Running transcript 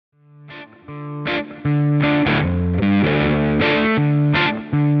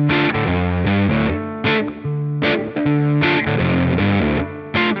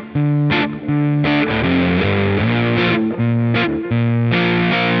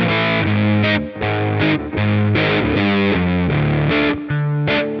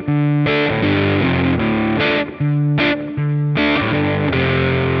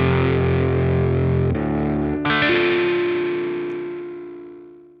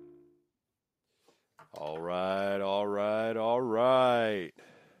All right, all right, all right.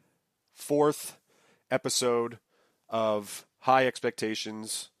 Fourth episode of High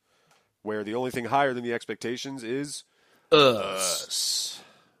Expectations, where the only thing higher than the expectations is us.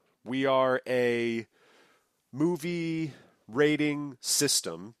 We are a movie rating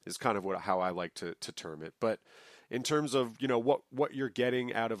system, is kind of how I like to term it. But in terms of what you're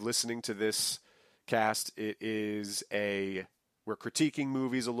getting out of listening to this cast, it is we're critiquing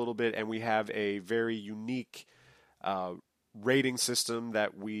movies a little bit, and we have a very unique rating system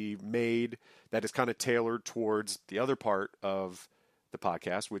that we made that is kind of tailored towards the other part of the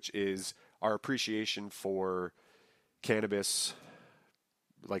podcast, which is our appreciation for cannabis,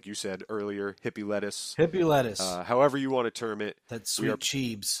 like you said earlier, hippie lettuce. Hippie lettuce. However you want to term it. That sweet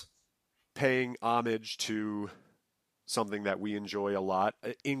cheebs. Paying homage to something that we enjoy a lot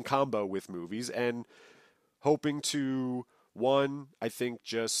in combo with movies, and hoping to, I think,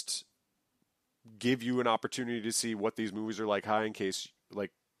 just give you an opportunity to see what these movies are like high, in case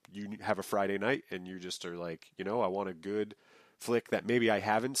like you have a Friday night and you just are like, I want a good flick that maybe I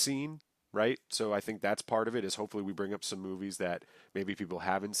haven't seen, right? So I think that's part of it, is hopefully we bring up some movies that maybe people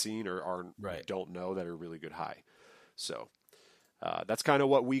haven't seen or don't know, that are really good high. So that's kind of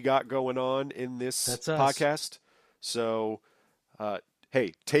what we got going on in this podcast. So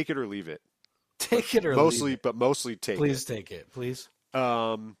hey, take it or leave it. Take it or mostly, leave it. But mostly take it. Please take it, please.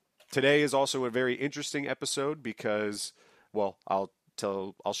 Today is also a very interesting episode because, well, I'll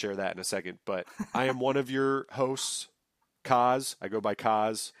share that in a second. But I am one of your hosts, Kaz. I go by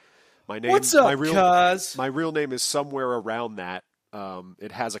Kaz. What's up, Kaz? My real name is somewhere around that.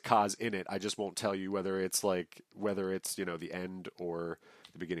 It has a Kaz in it. I just won't tell you whether it's the end or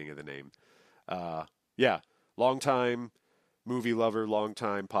the beginning of the name. Yeah, long time movie lover, long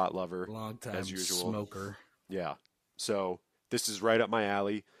time pot lover, long time as usual. Smoker. Yeah. So this is right up my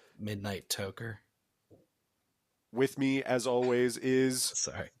alley. Midnight toker. With me, as always, is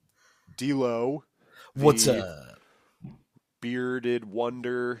D-Lo. What's up? Bearded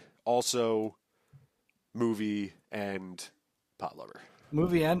wonder, also movie and pot lover.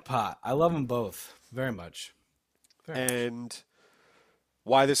 Movie and pot. I love them both very much.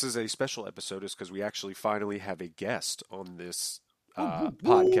 Why this is a special episode is because we actually finally have a guest on this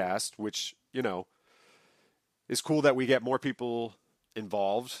podcast, which, is cool that we get more people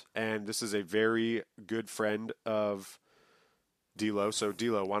involved. And this is a very good friend of D-Lo. So,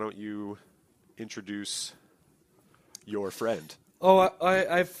 D-Lo, why don't you introduce your friend? Oh,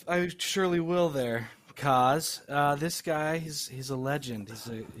 I surely will there, Kaz. This guy, he's a legend.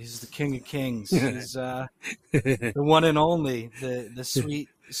 He's the king of kings. He's the one and only, the sweet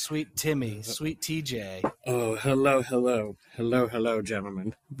Timmy, sweet TJ. Oh, hello,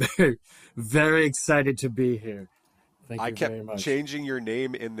 gentlemen. Very excited to be here. Thank you very much. I kept changing your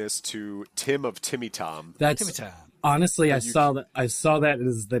name in this to Tim of Timmy Tom. That's Timmy Tom. Honestly, I saw that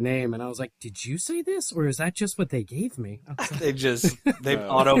as the name, and I was like, "Did you say this, or is that just what they gave me?" They've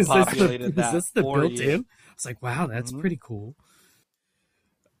auto-populated that. Is this the for built-in? you. I was like, "Wow, that's pretty cool."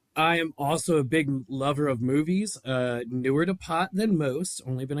 I am also a big lover of movies. Newer to pot than most.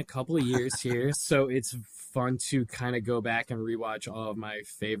 Only been a couple of years here, so it's fun to kind of go back and rewatch all of my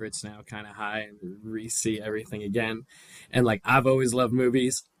favorites now, kind of high, and re-see everything again. And I've always loved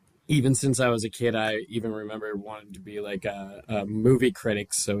movies. Even since I was a kid, I even remember wanting to be a movie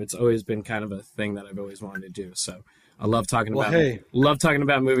critic. So it's always been kind of a thing that I've always wanted to do. So I love talking about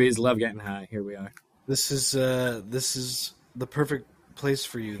movies. Love getting high. Here we are. This is the perfect place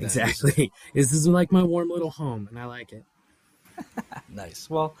for you. Then. Exactly. This is like my warm little home, and I like it. Nice.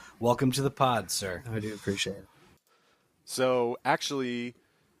 Well, welcome to the pod, sir. I do appreciate it. So actually,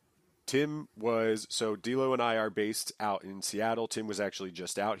 D-Lo and I are based out in Seattle. Tim was actually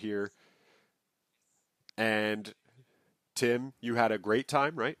just out here. And Tim, you had a great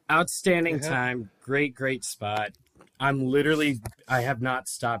time, right? Outstanding time. Great spot. I have not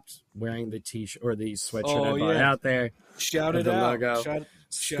stopped wearing the t-shirt or the sweatshirt I bought out there. Shout it out. Logo.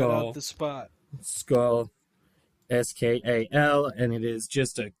 Shout out the spot. Skull. SKAL, and it is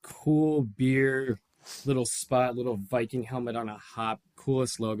just a cool beer, little spot, little Viking helmet on a hop,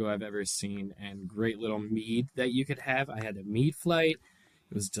 coolest logo I've ever seen, and great little mead that you could have. I had a mead flight.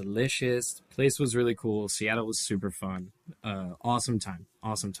 It was delicious. Place was really cool. Seattle was super fun. Awesome time.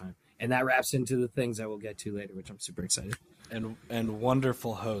 And that wraps into the things I will get to later, which I'm super excited. And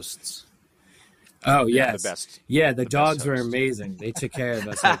wonderful hosts. Oh, yes. The best. Yeah, the dogs were amazing. They took care of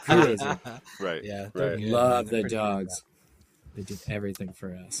us like crazy. Right. Yeah. Right. Love the dogs. They did everything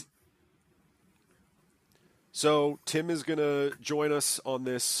for us. So Tim is going to join us on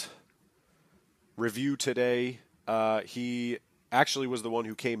this review today. He actually was the one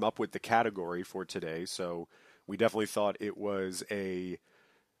who came up with the category for today. So we definitely thought it was a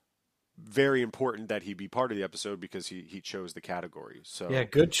very important that he be part of the episode because he chose the category. So Yeah,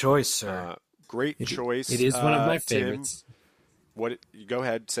 good choice, sir. great choice. It is one of my Tim, favorites. Go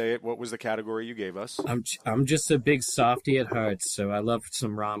ahead, say it. What was the category you gave us? I'm just a big softie at heart, so I love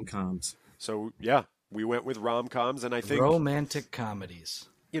some rom-coms. So yeah, we went with rom-coms, and I think Romantic comedies.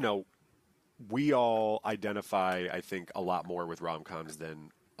 We all identify, I think, a lot more with rom-coms than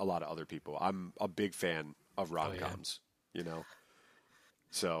a lot of other people. I'm a big fan of rom-coms,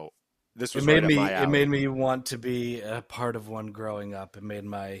 So this was right up my alley. It made me want to be a part of one growing up. It made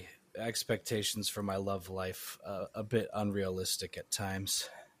my expectations for my love life a bit unrealistic at times.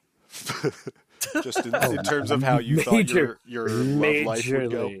 Just in terms of how you thought your love life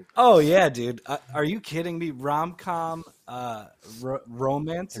would go. Oh yeah, dude. Are you kidding me? Rom-com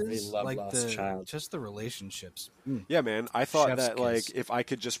romances, like just the relationships. Yeah, man. I thought Chef's that kiss. like if I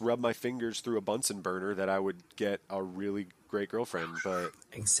could just rub my fingers through a Bunsen burner, that I would get a really great girlfriend. But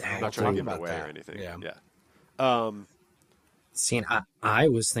Exactly. I'm not trying to give it About away that. or anything. Yeah. See, and I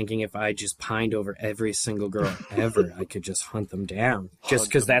was thinking if I just pined over every single girl ever, I could just hunt them down. Just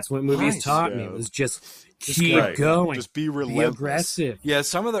because that's what movies taught me. It was just keep going. Just be relentless. Be aggressive. Yeah,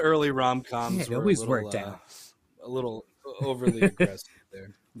 some of the early rom-coms it were always a little, worked out. A little overly aggressive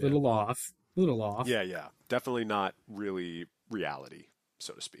there. Little off. Yeah. Definitely not really reality,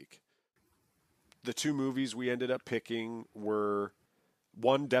 so to speak. The two movies we ended up picking were,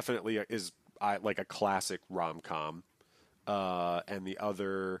 one definitely is like a classic rom-com. And the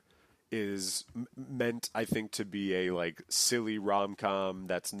other is meant, I think, to be a like silly rom-com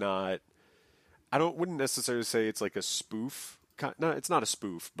that's not. Wouldn't necessarily say it's like a spoof. No, it's not a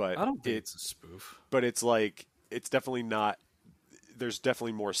spoof, but I don't think it's a spoof. But it's like it's definitely not. There's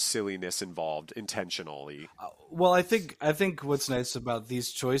definitely more silliness involved intentionally. Well, I think what's nice about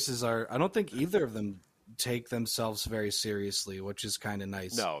these choices are I don't think either of them take themselves very seriously, which is kind of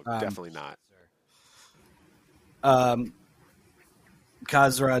nice. No, definitely not.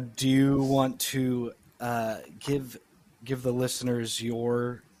 Kazra, do you want to give the listeners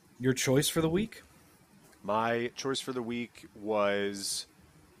your choice for the week? My choice for the week was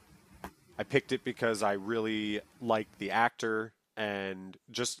I picked it because I really liked the actor and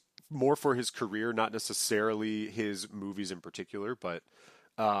just more for his career, not necessarily his movies in particular, but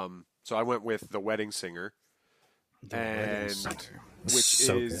so I went with The Wedding Singer, which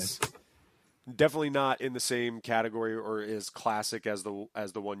So is definitely not in the same category or as classic as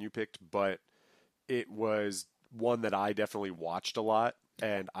the one you picked, but it was one that I definitely watched a lot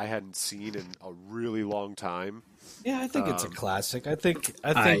and I hadn't seen in a really long time. Yeah, I think it's a classic. I think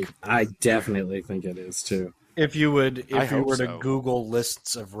I definitely think it is too. If you were to so. Google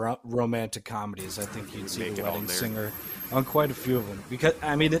lists of romantic comedies, I think you'd see The Wedding Singer on quite a few of them. Because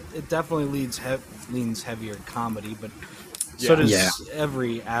I mean, it definitely leans heavier comedy, but so does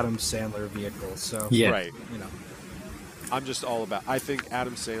every Adam Sandler vehicle. So right, I'm just all about. I think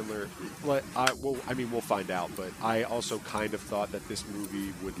Adam Sandler. We'll find out, but I also kind of thought that this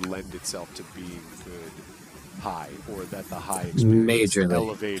movie would lend itself to being good high, or that the high experience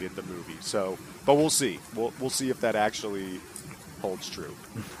elevated the movie. So, but we'll see. We'll see if that actually holds true.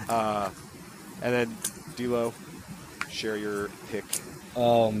 And then, D'Lo, share your pick.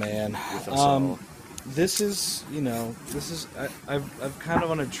 Oh man, with us all. This is I've kind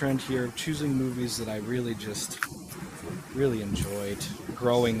of on a trend here of choosing movies that I really enjoyed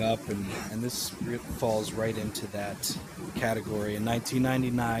growing up, and this falls right into that category. In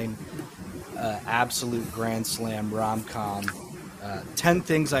 1999, absolute grand slam rom-com, 10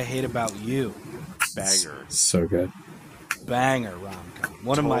 Things I Hate About You. Banger. So good. Banger rom-com.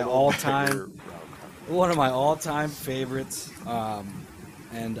 One of my all-time favorites.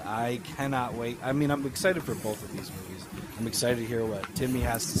 And I cannot wait. I mean, I'm excited for both of these movies. I'm excited to hear what Timmy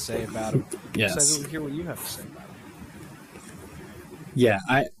has to say about them. Yes. I'm excited to hear what you have to say about them. Yeah,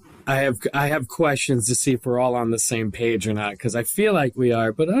 I have questions to see if we're all on the same page or not, because I feel like we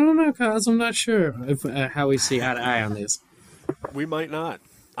are, but I don't know, cause I'm not sure if how we see eye to eye on this. We might not.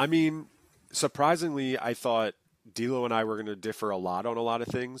 I mean, surprisingly, I thought D'Lo and I were going to differ a lot on a lot of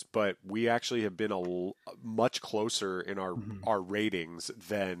things, but we actually have been much closer in our ratings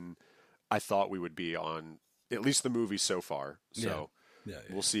than I thought we would be on at least the movie so far. So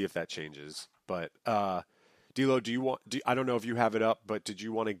we'll see if that changes. But D'Lo, I don't know if you have it up, but did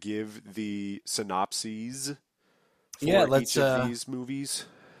you want to give the synopses for each of these movies?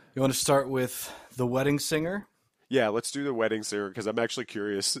 You want to start with The Wedding Singer? Yeah, let's do The Wedding Singer because I'm actually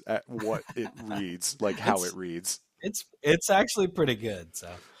curious at what it reads, like how it reads. It's actually pretty good. So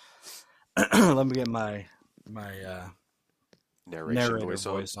let me get my narration narrator voice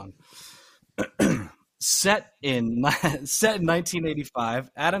on. voice on. Set in 1985,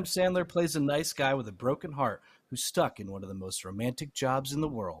 Adam Sandler plays a nice guy with a broken heart who's stuck in one of the most romantic jobs in the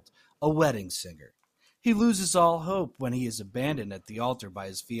world, a wedding singer. He loses all hope when he is abandoned at the altar by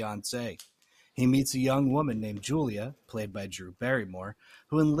his fiancée. He meets a young woman named Julia, played by Drew Barrymore,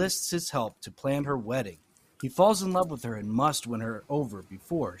 who enlists his help to plan her wedding. He falls in love with her and must win her over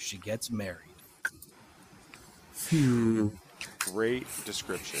before she gets married. Great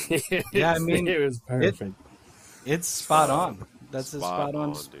description. Yeah, I mean, it was perfect. It's spot on. That's a spot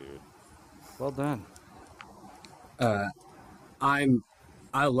on. Dude. Well done.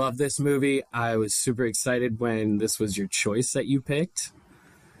 I love this movie. I was super excited when this was your choice that you picked,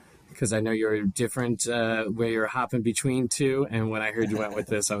 because I know you're different where you're hopping between two. And when I heard you went with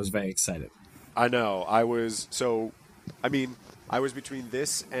this, I was very excited. I know. I was between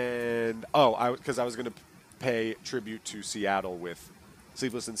this and because I was going to pay tribute to Seattle with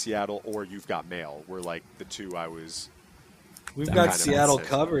Sleepless in Seattle or You've Got Mail were like the two I was. We've got Seattle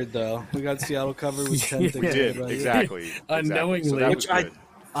covered, though. We got Seattle covered with 10 things. We did, exactly. Unknowingly. So that Which was I good.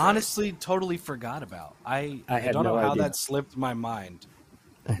 honestly totally forgot about. I had don't know no how idea. that slipped my mind.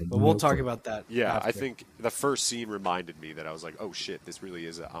 But we'll talk about that. Yeah, after. I think the first scene reminded me that I was like, oh shit, this really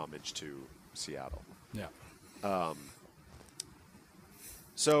is a homage to Seattle. Yeah.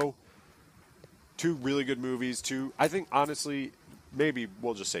 So, two really good movies. I think, honestly, maybe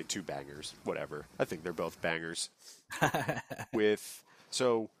we'll just say two bangers. Whatever. I think they're both bangers.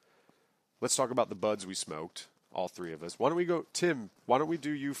 So, let's talk about the buds we smoked, all three of us. Why don't we go, Tim, why don't we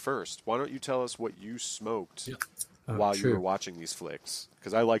do you first? Why don't you tell us what you smoked while you were watching these flicks?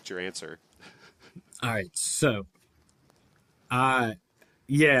 Because I liked your answer. All right, so,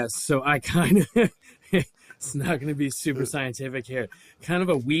 so I kind of, it's not going to be super scientific here, kind of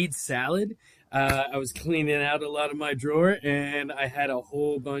a weed salad. I was cleaning out a lot of my drawer, and I had a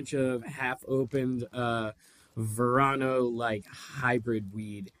whole bunch of half-opened Verano, like, hybrid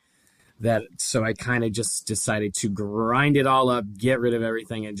weed. So I kind of just decided to grind it all up, get rid of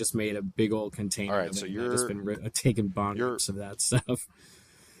everything, and just made a big old container. All right, of it. so I've you're just been taking bong rips of that stuff.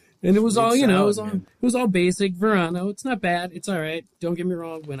 And it was all, it was all basic Verano. It's not bad. It's all right. Don't get me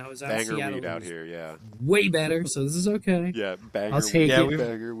wrong. When I was out in Banger Seattle, weed out here, yeah. way better. So this is okay. Yeah, banger I'll take weed. it.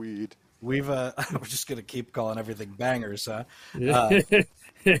 Banger weed. We're just gonna keep calling everything bangers, huh?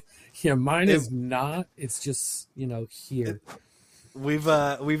 Yeah, mine is not. It's just here.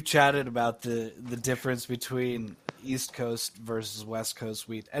 We've chatted about the difference between East Coast versus West Coast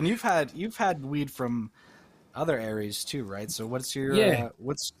weed, and you've had weed from other areas too, right? So what's your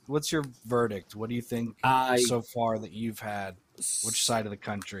what's your verdict? What do you think so far that you've had? Which side of the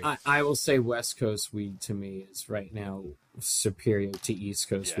country? I will say West Coast weed to me is right now superior to East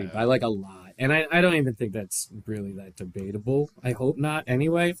Coast weed. I like a lot, and I don't even think that's really that debatable. I hope not,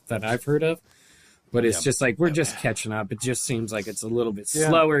 anyway, that I've heard of. But it's just like we're just catching up. It just seems like it's a little bit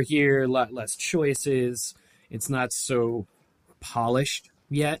slower here, a lot less choices. It's not so polished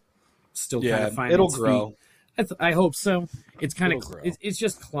yet. Still kind of finding it'll its grow. feet. I hope so. It's kind of grow. it's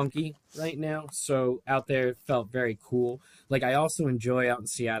just clunky right now. So out there it felt very cool. Like I also enjoy out in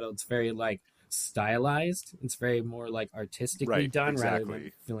Seattle. It's very like stylized. It's very more like artistically done rather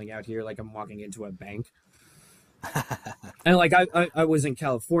than feeling out here like I'm walking into a bank. And like I was in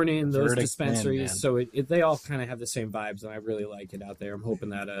California in those dispensaries, so they all kind of have the same vibes, and I really like it out there. I'm hoping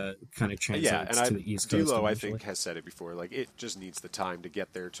that kind of translates to the East Coast. D'Lo, I think, has said it before. Like it just needs the time to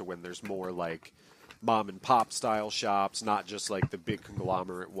get there to when there's more like mom and pop style shops, not just like the big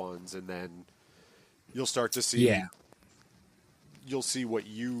conglomerate ones, and then you'll start to see. Yeah. You'll see what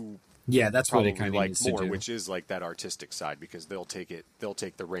you. Yeah, that's probably what it kind of like needs more, to do. which is like that artistic side because they'll take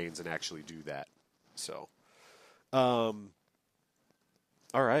the reins and actually do that. So. All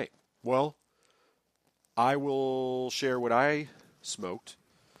right. Well, I will share what I smoked.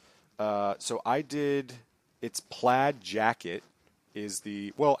 So I did. It's Plaid Jacket.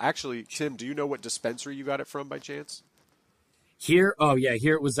 Actually, Tim, do you know what dispensary you got it from by chance? Here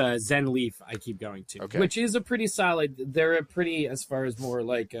it was Zen Leaf I keep going to, which is a pretty solid. They're a pretty, as far as more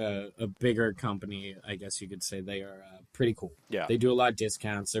like a bigger company, I guess you could say. They are pretty cool. Yeah, they do a lot of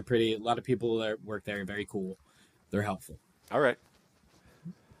discounts. They're pretty. A lot of people that work there are very cool. They're helpful. All right.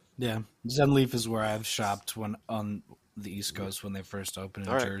 Yeah, Zen Leaf is where I've shopped when on the East Coast when they first opened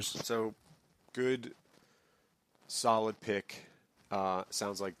in Jersey. So, good, solid pick.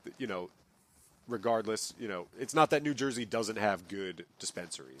 Sounds like regardless, it's not that New Jersey doesn't have good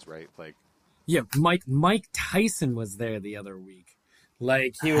dispensaries, right? Like, yeah, Mike Tyson was there the other week.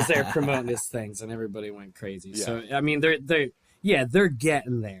 Like he was there promoting his things, and everybody went crazy. Yeah. So I mean, they're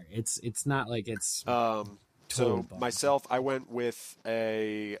getting there. It's not like it's. Total So bum. myself, I went with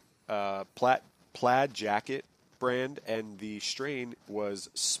a plaid jacket brand, and the strain was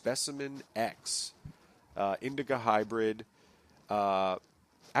Specimen X, indica hybrid. Uh,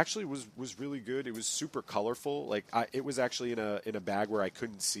 Actually, was really good. It was super colorful. Like it was actually in a bag where I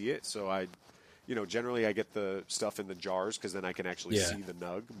couldn't see it. So generally I get the stuff in the jars because then I can actually Yeah. see the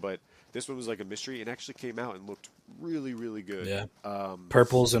nug. But this one was like a mystery and actually came out and looked really, really good. Yeah.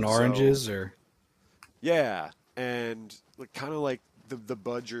 Purples and so- oranges, or Yeah, and kind of like the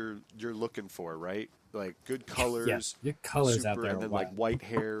bud you're looking for, right? Like good colors, Your colors super, out there and are then wild. like white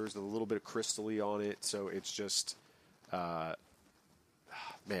hairs and a little bit of crystally on it. So it's just,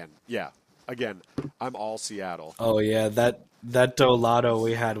 man, yeah. Again, I'm all Seattle. oh yeah, that Dolato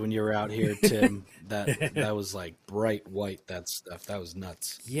we had when you were out here, Tim. that was like bright white. That stuff that was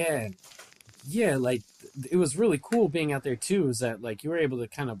nuts. Yeah, like it was really cool being out there too. Is that like you were able to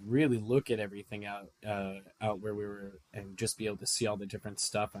kind of really look at everything out where we were, and just be able to see all the different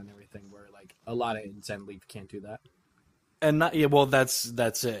stuff and everything. Where like a lot of Zen Leaf can't do that. And not yeah, well that's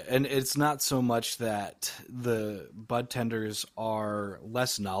it. And it's not so much that the bud tenders are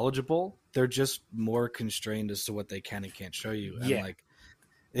less knowledgeable. They're just more constrained as to what they can and can't show you. And Yeah. like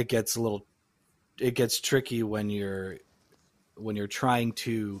it gets tricky when you're trying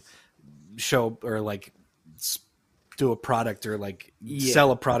to show or like do a product or like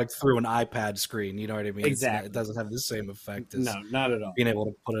sell a product through an iPad screen. You know what I mean? Exactly. It doesn't have the same effect as No, not at all. being able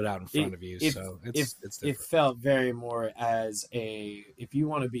to put it out in front of you. So it's It different. felt very more as if you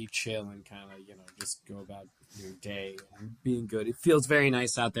want to be chill and kind of just go about your day and being good. It feels very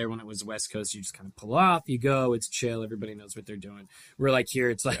nice out there. When it was West Coast, you just kind of pull off, you go, it's chill, everybody knows what they're doing. We're like here,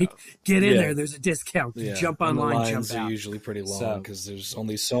 it's like get in there. There's a discount. Yeah. Jump And online, the lines jump out. are usually pretty long because there's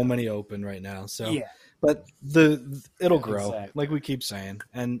only so many open right now. So Yeah. but it'll grow, exactly. like we keep saying,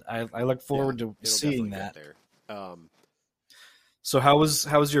 and I look forward to It'll seeing definitely that. get there. So how was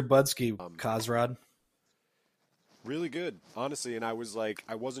your Budski, Cosrod? Really good, honestly. And I was like,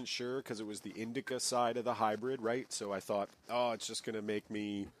 I wasn't sure because it was the indica side of the hybrid, right? So I thought, oh, it's just going to make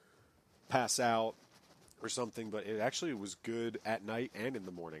me pass out or something. But it actually was good at night and in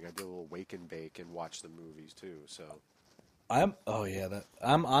the morning. I did a little wake and bake and watch the movies too. So I'm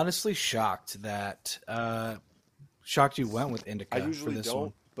honestly shocked that shocked you went with indica I for usually this don't,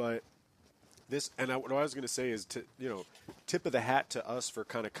 one. but what I was going to say is tip of the hat to us for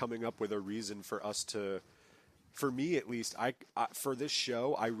kind of coming up with a reason for us to. For me, at least, I for this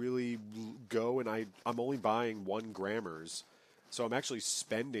show, I really go and I'm only buying 1 grammers, so I'm actually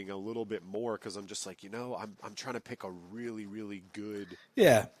spending a little bit more because I'm just like I'm trying to pick a really really good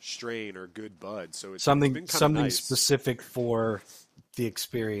strain or good bud. So it's been something nice. specific for the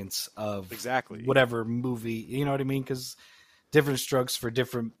experience of exactly whatever movie. You know what I mean? Because different strokes for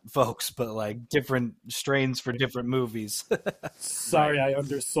different folks, but like different strains for different movies. Sorry, I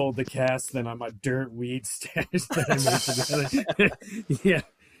undersold the cast then on my dirt weed stash that I made together. Yeah,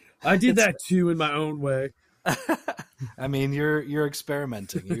 I did that too in my own way. I mean, you're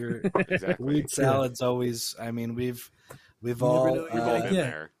experimenting. exactly. Weed salads always. I mean, we've never all know what you're gonna been get.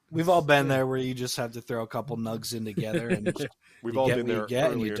 there. we've all been there where you just have to throw a couple nugs in together, and We've you all get been what you there get,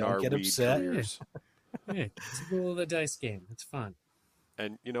 and early you in don't our get weed upset. careers. Yeah, it's a roll of the dice game. It's fun.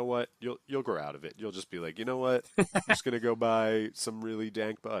 And you know what? You'll grow out of it. You'll just be like, you know what? I'm just gonna go buy some really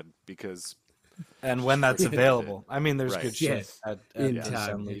dank bud because And when that's Forget it. available, I mean, there's Right. good Yeah. shit at In the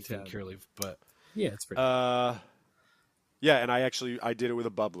time, Sunleaf in and time. Cureleaf, but Yeah, it's pretty. yeah, and I did it with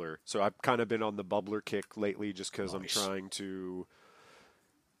a bubbler. So I've kind of been on the bubbler kick lately just because I'm trying to,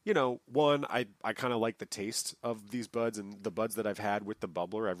 one, I kind of like the taste of these buds, and the buds that I've had with the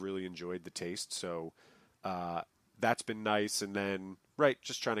bubbler, I've really enjoyed the taste. So that's been nice. And then,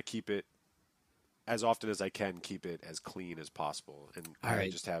 just trying to keep it as often as I can, keep it as clean as possible. And All I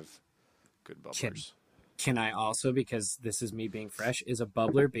right. just have good bubblers. Can I also, because this is me being fresh, is a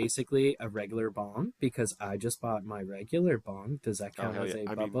bubbler basically a regular bong? Because I just bought my regular bong. Does that count hell as yeah.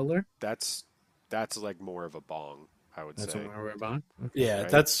 a I mean, bubbler? That's like more of a bong, I would That's say. a regular bong? yeah,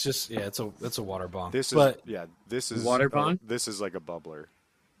 Right. that's just it's a water bomb. This but is Water bong? This is like a bubbler.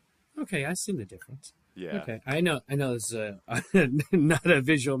 Okay, I see the difference. Yeah. Okay, I know this is not a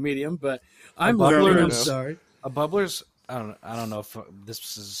visual medium, but I'm bubbler learning. I'm is- sorry. a bubbler's I don't know if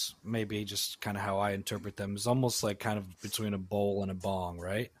this is maybe just kind of how I interpret them. It's almost like kind of between a bowl and a bong,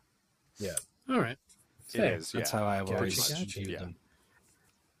 right? Yeah, All right. It Fair. is. that's yeah. how I've Gotcha, always gotcha. viewed Yeah. them.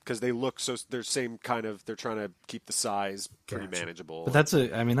 Because they look so they're same kind of. They're trying to keep the size pretty Gotcha. manageable. But that's a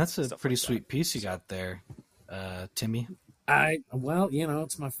Stuff pretty like sweet that. piece you got there, Timmy. Well,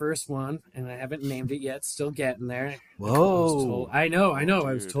 it's my first one, and I haven't named it yet. Still getting there. Whoa. I know. Oh,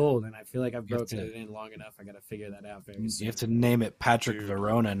 I was dude. told, and I feel like I've You have broken to- it in long enough. I got to figure that out very You soon. have to name it Patrick Dude.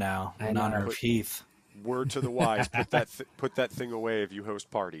 Verona now I in know. honor of Heath. Word to the wise: put that thing away if you host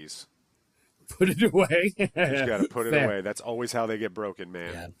parties. Put it away. You just got to put it Fair. away. That's always how they get broken,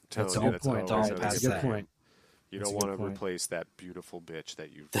 man. Yeah, I'm That's a telling you, good that's point. always Don't how pass they That's a get good that. broken. point. You That's don't a good want to point. replace that beautiful bitch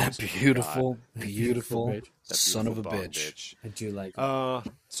that you've That recently beautiful, got. beautiful bitch. That son of a beautiful bong bitch. I do like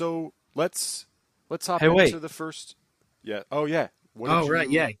it. So let's hop Hey, wait. into the first. Yeah. Oh yeah. What Oh, did right,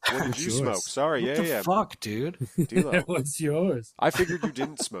 you, yeah. What did What's you yours? smoke? Sorry. What Yeah, the yeah. fuck, dude? D'Lo. What's yours? I figured you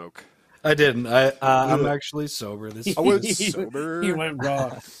didn't smoke. I didn't. I'm actually sober. This I was He sober. went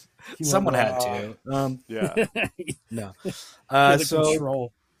raw. someone had to. Yeah. No. Feel the So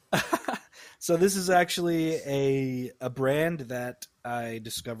control. so this is actually a brand that I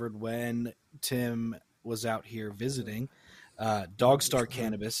discovered when Tim was out here visiting. Dogstar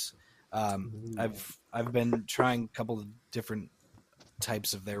Cannabis. I've been trying a couple of different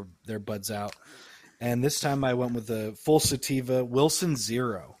types of their buds out, and this time I went with the full sativa Wilson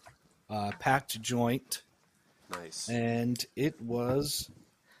Zero packed joint, Nice. and it was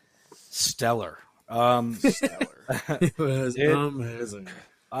stellar. Stellar. It was It- amazing.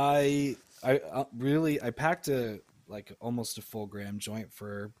 I really I packed almost a full gram joint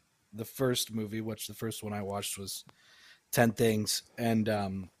for the first movie, which the first one I watched was 10 Things, and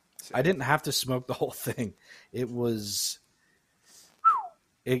I didn't have to smoke the whole thing. It was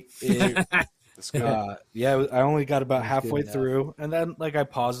it That's good. yeah, I only got about That's halfway good enough. through, and then I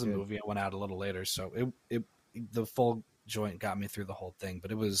paused the Good. movie. I went out a little later, so the full joint got me through the whole thing.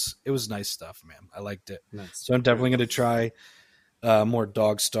 But it was nice stuff, man. I liked it. Nice. So I'm definitely going to try more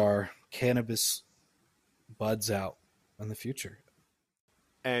Dogstar cannabis buds out in the future.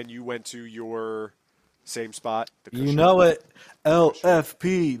 And you went to your same spot. The You Cushion? know it,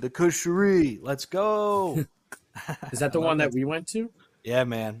 LFP, the Cushery. Let's go. Is that the one that we went to? Yeah,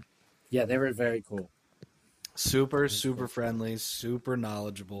 man. Yeah, they were very cool. Super friendly, super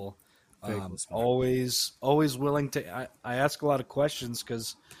knowledgeable. Very cool spot. Always willing to. I ask a lot of questions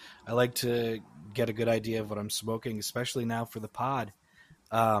because I like to get a good idea of what I'm smoking, especially now for the pod.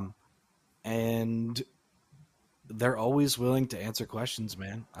 And they're always willing to answer questions,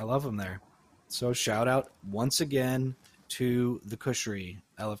 man. I love them there. So shout out once again to the Cushery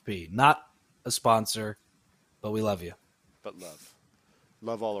LFP. Not a sponsor, but we love you. But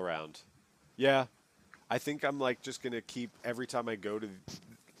love all around. Yeah, I think I'm just gonna keep every time I go to.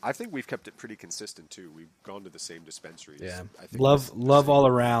 I think we've kept it pretty consistent too. We've gone to the same dispensaries. Yeah, I think love same all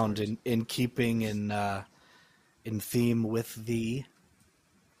around places. in keeping in theme with the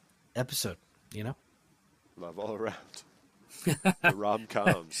episode. You know, Love all around. The Rom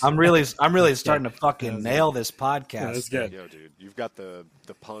Coms. I'm really starting to fucking nail this podcast. That's good. Yo, dude, you've got the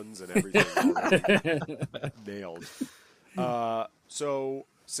puns and everything already nailed. So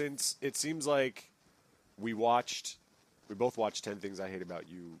since it seems like we both watched 10 Things I Hate About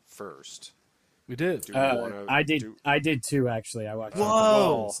You first. We did. Do we wanna I did too, actually. I watched. Whoa!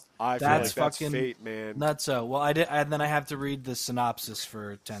 Well, I feel That's like that's fucking fate, man. Nuts. Well, I did, and then I have to read the synopsis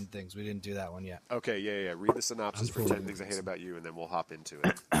for 10 Things. We didn't do that one yet. Okay, yeah. Read the synopsis for 10 Things I Hate About You, and then we'll hop into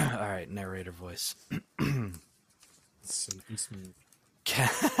it. All right, narrator voice. Smooth.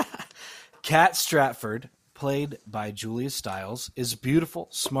 Kat Stratford, played by Julia Stiles, is beautiful,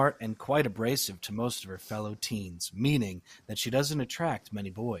 smart, and quite abrasive to most of her fellow teens, meaning that she doesn't attract many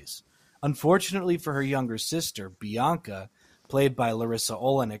boys. Unfortunately for her younger sister, Bianca, played by Larissa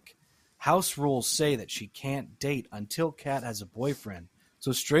Olenek, house rules say that she can't date until Kat has a boyfriend,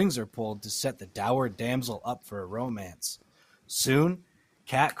 so strings are pulled to set the dour damsel up for a romance. Soon,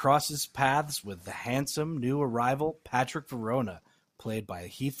 Kat crosses paths with the handsome new arrival Patrick Verona, played by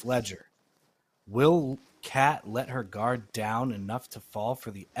Heath Ledger. Will Kat let her guard down enough to fall for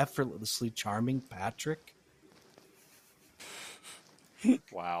the effortlessly charming Patrick?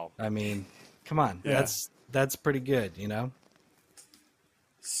 Wow. I mean, come on. Yeah. That's pretty good, you know?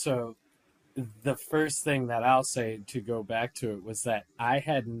 So, the first thing that I'll say to go back to it was that I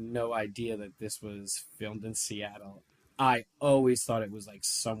had no idea that this was filmed in Seattle. I always thought it was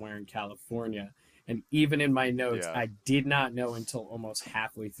somewhere in California. And even in my notes, Yeah. I did not know until almost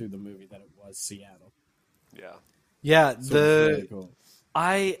halfway through the movie that it was Seattle. Yeah. Yeah, So it's very cool.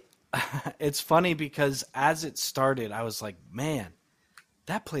 it's funny because as it started, I was like, man,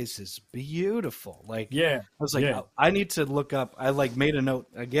 that place is beautiful. Yeah. I was like, yeah. I need to look up. I made a note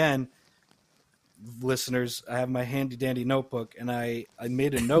again, listeners. I have my handy dandy notebook, and I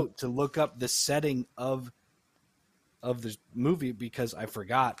made a note to look up the setting of the movie because I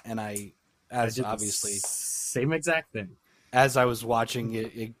forgot, and I did the obviously same exact thing. as I was watching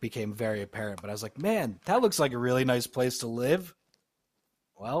it, it became very apparent. But I was like, man, that looks like a really nice place to live.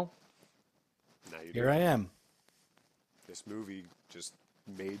 Well, Now you here do. I am. This movie just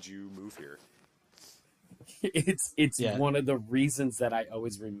made you move here. It's Yeah. one of the reasons that I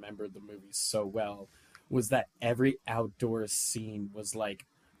always remembered the movie so well was that every outdoor scene was like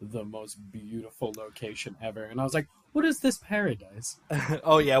the most beautiful location ever, and I was like, "What is this paradise?"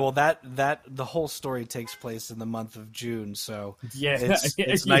 Oh yeah, well that the whole story takes place in the month of June, so Yeah,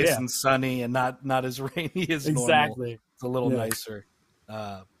 it's nice yeah. and sunny and not as rainy as normal. Exactly. It's a little Yeah. nicer,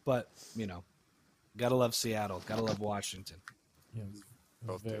 but gotta love Seattle, gotta love Washington. Yeah, it was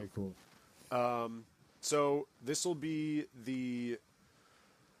Both very do. cool. So this will be the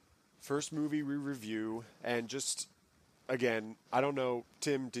first movie we review, and just again, I don't know,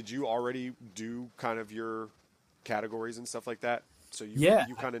 Tim, did you already do kind of your categories and stuff like that? So you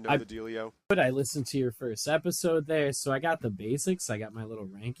kind of know the dealio. But I listened to your first episode there, so I got the basics. I got my little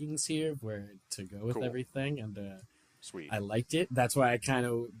rankings here where to go with Cool. everything, and Sweet. I liked it. That's why I kind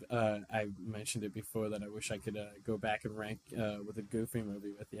of I mentioned it before that I wish I could go back and rank with a Goofy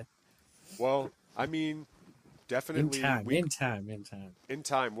movie with you. Well, I mean, definitely In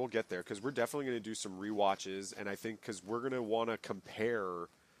time. we'll get there because we're definitely going to do some rewatches, and I think because we're going to want to compare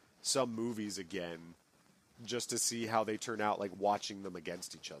some movies again just to see how they turn out, like watching them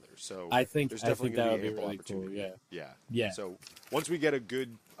against each other. So I think there's definitely that going would to be be ample really cool. opportunity. Yeah. Yeah. So once we get a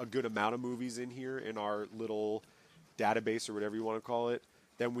good amount of movies in here in our little database or whatever you want to call it,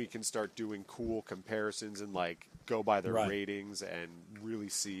 then we can start doing cool comparisons and like go by their Right. ratings and really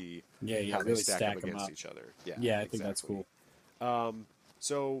see Yeah, how they really stack up them against up. each other. Yeah, I think that's exactly. cool.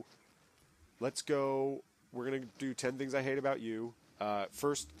 So let's go. We're going to do 10 things I hate about you.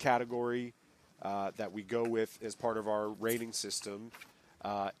 First category that we go with as part of our rating system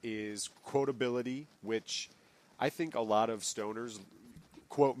is quotability, which I think a lot of stoners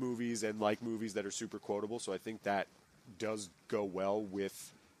quote movies and like movies that are super quotable. So I think that does go well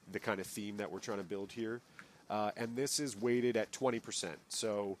with the kind of theme that we're trying to build here. And this is weighted at 20%.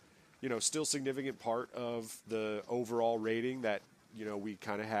 So, still significant part of the overall rating that, we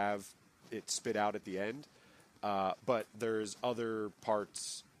kind of have it spit out at the end. But there's other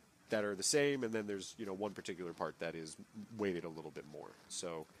parts that are the same, and then there's, one particular part that is weighted a little bit more.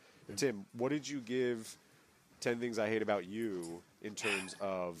 So, Tim, what did you give 10 Things I Hate About You in terms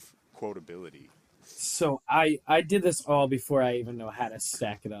of quotability? So I did this all before I even know how to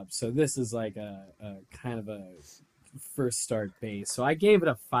stack it up. So this is like a kind of a first start base. So I gave it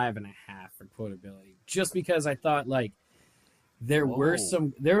a 5.5 for quotability, just because I thought like there was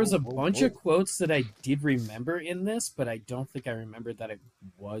a bunch of quotes that I did remember in this, but I don't think I remembered that it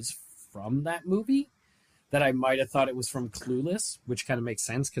was from that movie. That I might have thought it was from Clueless, which kind of makes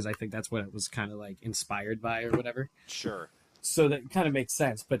sense because I think that's what it was kind of like inspired by or whatever. Sure. So that kind of makes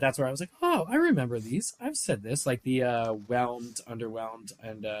sense, but that's where I was like, "Oh, I remember these. I've said this, like the whelmed, underwhelmed,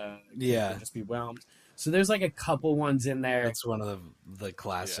 and just be whelmed." So there's like a couple ones in there. That's one of the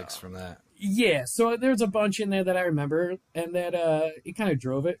classics from that. Yeah, so there's a bunch in there that I remember, and that it kind of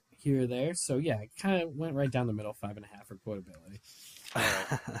drove it here or there. So yeah, it kind of went right down the middle, 5.5 for quotability. All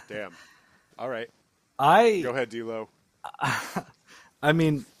right. Damn. All right. Go ahead, D-Lo. I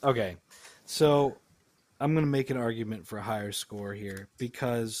mean, okay, so I'm going to make an argument for a higher score here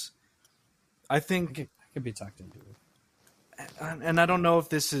because I think I could be talked into it. And I don't know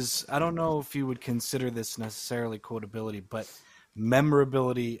if you would consider this necessarily quotability, but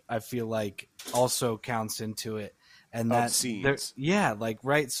memorability I feel like also counts into it. And that scenes. Yeah, like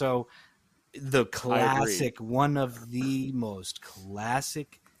right. So the classic, one of the most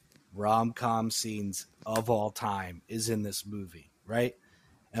classic rom-com scenes of all time is in this movie, right?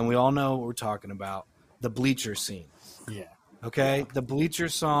 And we all know what we're talking about, the bleacher scene. Yeah. Okay? Yeah. The bleacher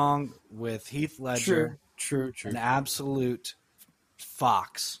song with Heath Ledger. True. An absolute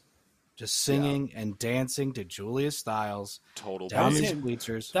fox. Just singing and dancing to Julia Stiles. Total down babe. these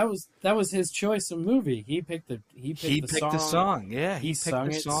bleachers. That was his choice of movie. He picked the song. Yeah, he picked sung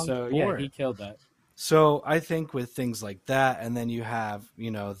the it. song So for yeah, it. he killed that. So I think with things like that, and then you have,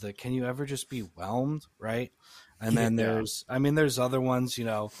 the "Can you ever just be whelmed?" right? And then there's other ones,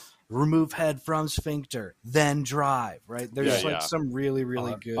 remove head from sphincter, then drive, right? There's some really,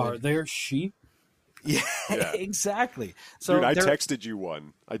 really good. Are there sheep? Yeah, Yeah. exactly. So dude, I texted you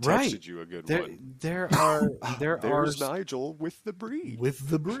one. I texted you a good one. There's Nigel with the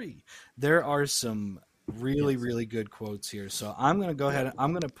brie. There are some really, really good quotes here. So I'm going to go ahead.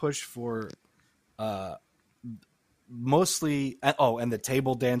 I'm going to push for mostly. And the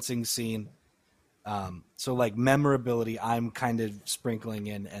table dancing scene. So like memorability, I'm kind of sprinkling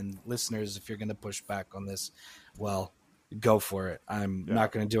in. And listeners, if you're going to push back on this, well, go for it. I'm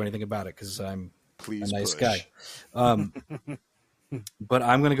not going to do anything about it because I'm Please a nice push. guy. But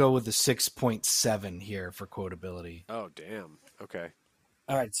I'm going to go with the 6.7 here for quotability. Oh, damn. Okay.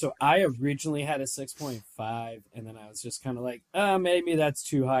 All right, so I originally had a 6.5, and then I was just kind of like, maybe that's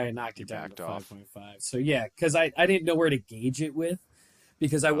too high, and knocked it down backed to off. 5.5. So yeah, because I didn't know where to gauge it with,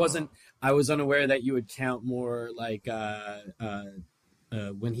 because I was unaware that you would count more like when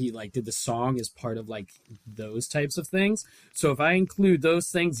he like did the song as part of like those types of things. So if I include those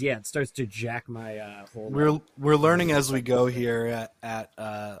things, yeah, it starts to jack my whole. We're learning as we go here at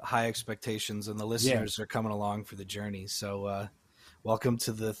High Expectations, and the listeners are coming along for the journey. So welcome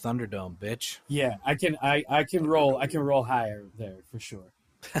to the Thunderdome, bitch. Yeah, I can roll higher there for sure.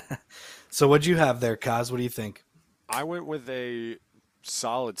 So what'd you have there, Kaz? What do you think? I went with a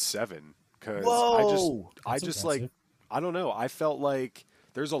solid 7 because I just like, I don't know. I felt like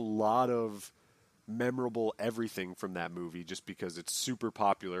there's a lot of memorable everything from that movie just because it's super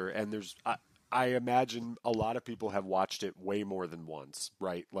popular, and I imagine a lot of people have watched it way more than once,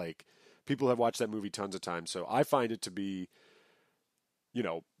 right? Like people have watched that movie tons of times, so I find it to be,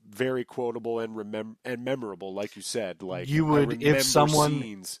 very quotable and memorable, like you said. Like you would, if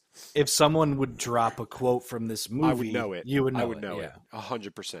someone would drop a quote from this movie, I would know it. You would know I would know it.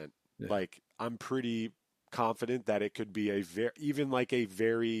 100%. Yeah. Like I'm pretty confident that it could be a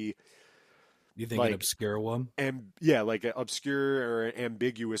very you think an obscure one, like an obscure or an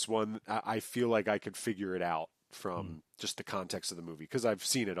ambiguous one. I feel like I could figure it out from just the context of the movie because I've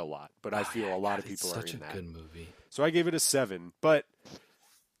seen it a lot, but I feel a lot of people are in that. Good movie. So I gave it a 7, but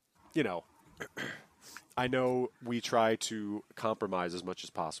I know we try to compromise as much as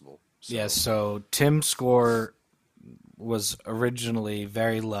possible. So. Yeah, so Tim's score was originally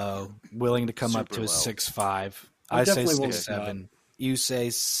very low, willing to come up to a 6.5. I say 6.7. You say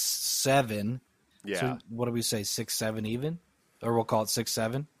 7. Yeah. So what do we say? 6.7 even, or we'll call it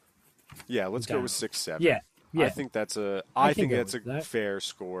 6.7. Yeah, let's go with 6.7. Yeah. I think that's a fair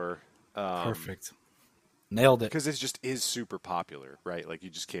score. Perfect. Nailed it. Because it just is super popular, right? Like you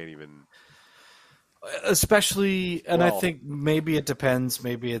just can't even. Especially, and I think maybe it depends.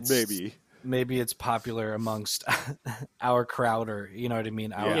 Maybe it's popular amongst our crowd, or you know what I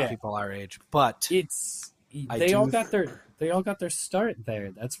mean, our people our age. But they all got their start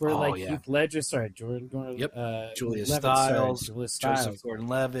there. That's where Heath Ledger started, Jordan Gordon, Julia Stiles, Joseph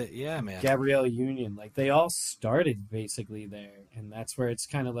Gordon-Levitt, man, Gabrielle Union. Like they all started basically there, and that's where it's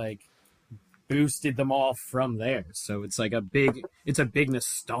kind of like boosted them all from there. So it's like a big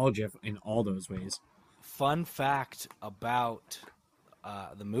nostalgia in all those ways. Fun fact about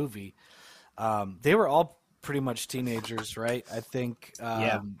the movie, they were all pretty much teenagers, right? I think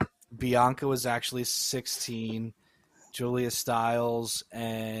Bianca was actually 16, Julia Stiles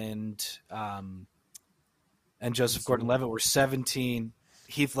and Joseph Gordon-Levitt were 17.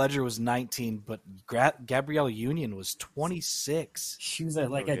 Heath Ledger was 19, but Gabrielle Union was 26. She was a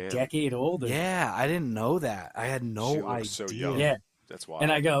decade older. Yeah, I didn't know that. I had no idea. So young. Yeah, that's why.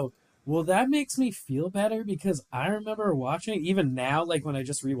 And I go, well, that makes me feel better because I remember watching it. Even now, like when I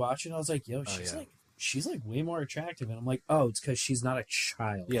just rewatched it, I was like, yo, she's like way more attractive, and I'm like, oh, it's because she's not a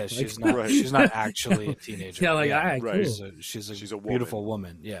child. Yeah, she's not. Right. She's not actually a teenager. All right, right. Cool. She's a beautiful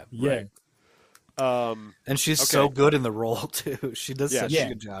woman. Yeah, yeah. Right. And she's so good in the role too. She does such a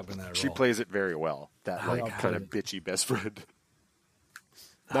good job in that role. She plays it very well. That kind of bitchy best friend.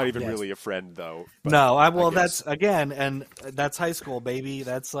 Not even really a friend though. No, that's again, and that's high school, baby.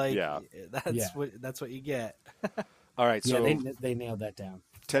 That's like that's what you get. All right, so they nailed that down.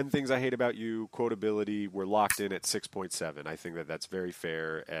 10 Things I Hate About You, quotability, we're locked in at 6.7. I think that's very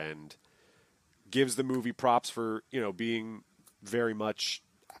fair and gives the movie props for, being very much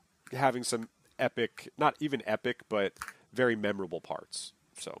having some epic, not even epic, but very memorable parts.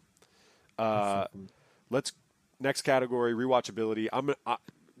 So, next category, rewatchability.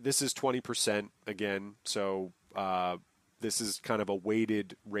 This is 20% again, so this is kind of a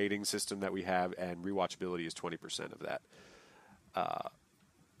weighted rating system that we have, and rewatchability is 20% of that.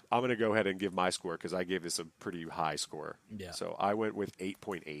 I'm going to go ahead and give my score because I gave this a pretty high score. Yeah. So I went with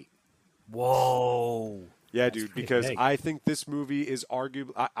 8.8. Whoa. Yeah, dude, because I think this movie is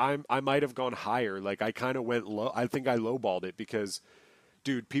arguably I might have gone higher. Like I kind of went low. I think I lowballed it because,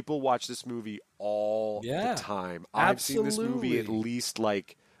 dude, people watch this movie all the time. I've seen this movie at least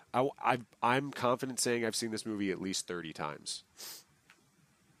I'm confident saying I've seen this movie at least 30 times.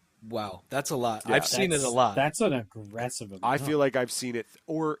 Wow, that's a lot. Yeah, I've seen it a lot. That's an aggressive amount. I feel like I've seen it,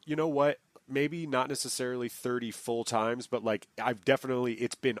 or you know what? Maybe not necessarily 30 full times, but like I've definitely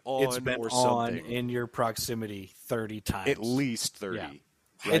it's been on something in your proximity 30 times. At least 30. Yeah.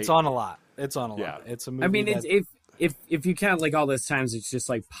 Right? It's on a lot. It's on a lot. It's a movie. I mean, if you count like all those times it's just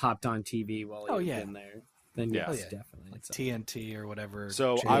like popped on TV while Oh, you've yeah. been there, then Yeah. yes, Oh, yeah. definitely. Like So, TNT or whatever.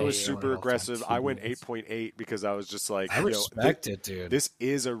 So JA I was or super whatever else on aggressive. I went TV is. 8.8 because I was just like, I respect it, dude. this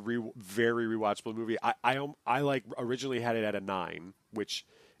is a very rewatchable movie. I like originally had it at a 9, which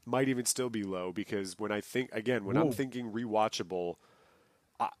might even still be low because when I'm Ooh. thinking rewatchable,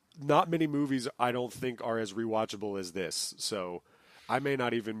 not many movies I don't think are as rewatchable as this. So I may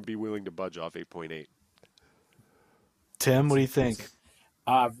not even be willing to budge off 8.8. Tim, what do you think?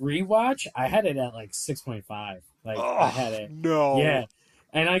 Rewatch, I had it at like 6.5. Like I had it. No. Yeah.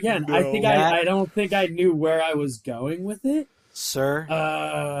 And again, No. I think I don't think I knew where I was going with it. Sir,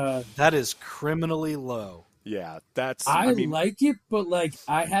 that is criminally low. Yeah, that's. I mean, like it, but like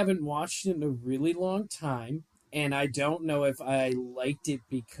I haven't watched it in a really long time, and I don't know if I liked it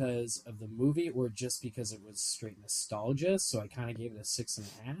because of the movie or just because it was straight nostalgia. So I kind of gave it a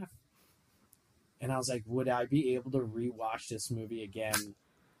 6.5. And I was like, would I be able to rewatch this movie again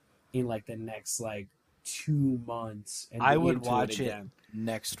in like the next like 2 months? And I be would into watch it again?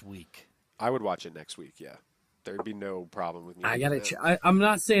 next week. I would watch it next week. Yeah, there'd be no problem with me. I doing gotta. that. I'm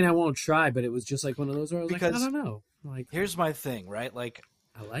not saying I won't try, but it was just like one of those where I was Because like, I don't know. Like, Here's my thing, right? Like,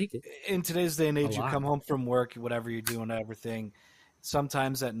 I like it. in today's day and age, A you lot. come home from work, whatever you're doing, everything.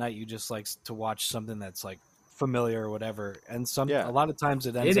 Sometimes at night, you just like to watch something that's like familiar or whatever. And Yeah. a lot of times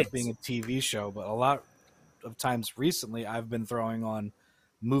it ends It up is. being a TV show. But a lot of times recently, I've been throwing on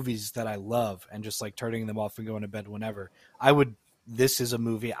movies that I love and just like turning them off and going to bed whenever. This is a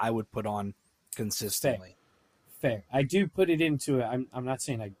movie I would put on consistently. Fair. I do put it into it. I'm not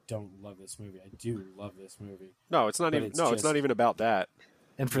saying I don't love this movie. I do love this movie. No, it's not But even. it's It's just- not even about that.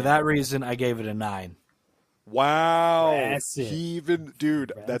 And for that reason, I gave it a 9. Wow. Impressive. He even, dude,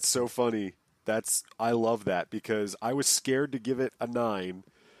 Impressive. that's so funny. I love that because I was scared to give it a 9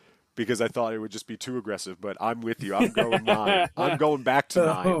 because I thought it would just be too aggressive. But I'm with you. I'm going 9. I'm going back to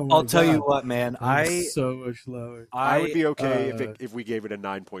 9. Oh my I'll tell you God. what, man. I'm so much lower. I would be okay uh, if we gave it a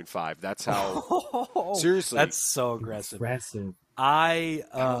 9.5. That's how. Seriously. That's so aggressive. Impressive. I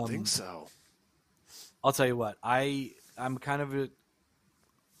don't think so. I'll tell you what. I'm kind of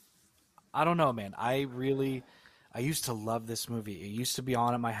I don't know, man. I used to love this movie. It used to be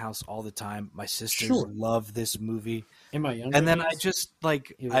on at my house all the time. My sisters Sure. loved this movie. In my younger And then I days, just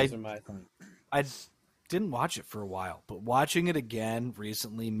like it wasn't my thing. I didn't watch it for a while, but watching it again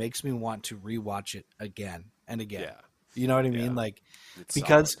recently makes me want to rewatch it again and again. Yeah. You know what I mean? Yeah. Like It's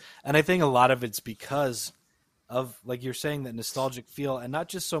because solid. and I think a lot of it's because of like you're saying that nostalgic feel, and not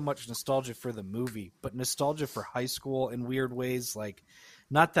just so much nostalgia for the movie, but nostalgia for high school in weird ways. Like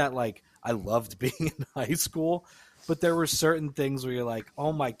not that like I loved being in high school, but there were certain things where you're like,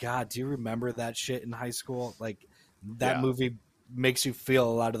 oh my God, do you remember that shit in high school? Like that Yeah. movie makes you feel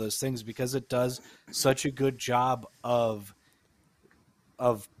a lot of those things because it does such a good job of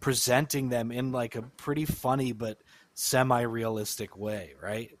presenting them in like a pretty funny but semi-realistic way,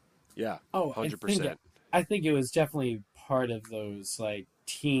 right? Yeah. Oh, 100%. I think it was definitely part of those like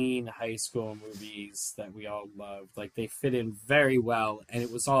teen high school movies that we all loved. Like they fit in very well, and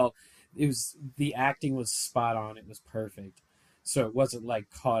it was the acting was spot on. It was perfect. So it wasn't like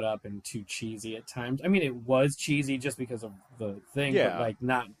caught up and too cheesy at times. I mean, it was cheesy just because of the thing, Yeah. but like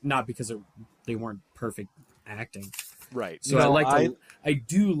not because they weren't perfect acting. Right. So No, I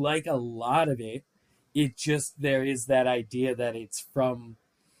do like a lot of it. It just there is that idea that it's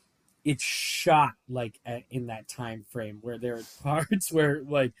shot like in that time frame where there are parts where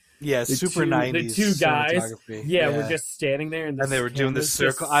like Yeah, the super 90s. the two guys, cinematography. yeah, were just standing there and and they were doing the camera's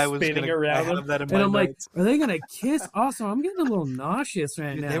just circle. I was spinning gonna, around I them. have that in And my I'm like, notes. are they gonna kiss? Also, I'm getting a little nauseous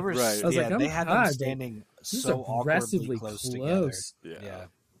right Dude, now. they were, Right. I was yeah, like, oh they my had God, them they- standing This is so awkwardly aggressively close together. Yeah.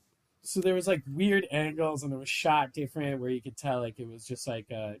 So there was like weird angles, and it was shot different, where you could tell like it was just like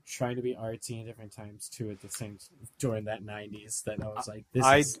trying to be artsy in different times too. At the same during that '90s, that I was like, this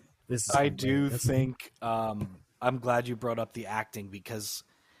is. I great. do That's- think I'm glad you brought up the acting because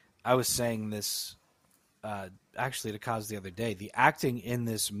I was saying this actually to Kaz the other day. The acting in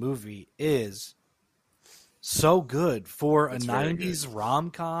this movie is so good for It's a very 90s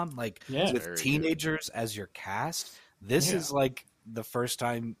rom-com, like Yeah. with Very good. teenagers as your cast. This Yeah. is like the first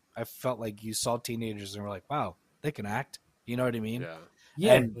time I felt like you saw teenagers and were like, wow, they can act. You know what I mean? Yeah.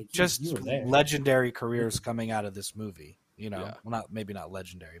 Yeah, And like, just you were there. legendary careers coming out of this movie. You know, Yeah. well, maybe not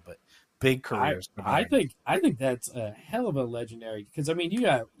legendary, but big careers. I think that's a hell of a legendary because I mean you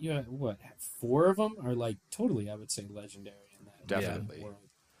got what 4 of them are like totally I would say legendary in that Definitely. world.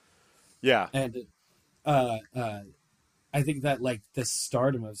 Yeah. And I think that like the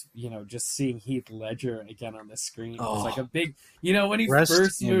stardom of just seeing Heath Ledger again on the screen was like a big when he Rest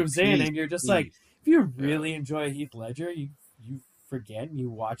first in moves in peace, and you're just please. like if you really enjoy Heath Ledger, you forget and you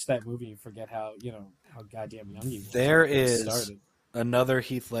watch that movie, you forget how how goddamn young he was. There when it is started. another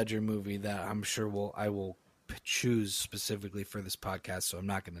Heath Ledger movie that I'm sure I will choose specifically for this podcast, so I'm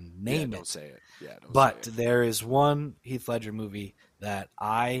not going to name Don't it. say it. Yeah, don't But say it. there is one Heath Ledger movie that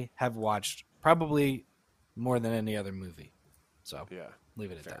I have watched probably more than any other movie. So Yeah,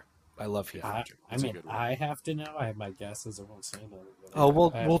 leave it at fair. that. I love Heath Ledger. I It's a mean, good one. I have to know. I have my guesses. I won't say no.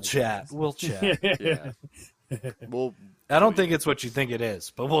 Oh, I have we'll my chat. guesses. We'll chat. Yeah. Well, I don't think it's what you think it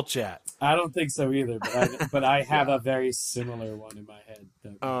is, but we'll chat. I don't think so either. But I have a very similar one in my head.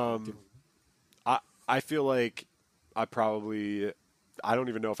 I feel like I don't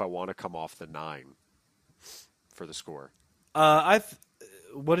even know if I want to come off the 9 for the score.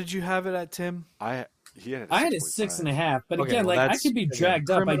 What did you have it at, Tim? He had I had a 6.5. 6.5, but Okay, again, well, like I that's, could be again, dragged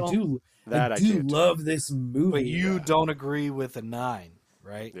up. I criminal. do love this movie. But you don't agree with a 9,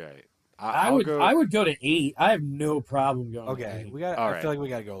 right? Yeah. I would go to 8. I have no problem going. Okay, to 8. I feel like we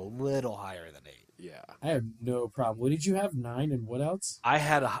got to go a little higher than 8. Yeah. I have no problem. What did you have? 9 and what else? I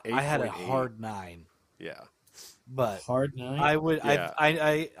had a 8.8. hard 9, Yeah. but Hard 9. I would. Yeah.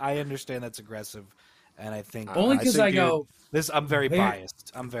 I understand that's aggressive, and I think Only because I go. this. I'm very Where-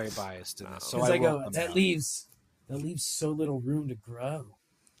 biased. I'm very biased in this. So Because I go. will That come leaves so little room to grow.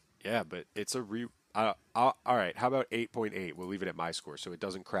 Yeah, but it's a all right, how about 8.8? We'll leave it at my score so it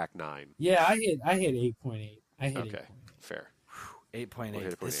doesn't crack 9. Yeah, I hit 8.8. I hit Okay, 8.8. fair. 8.8. We'll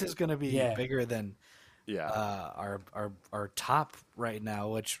hit This 8.8. is going to be Yeah. bigger than Yeah. our top right now.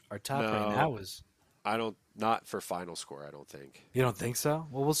 Which our top No. right now is. Not for final score, I don't think. You don't think so?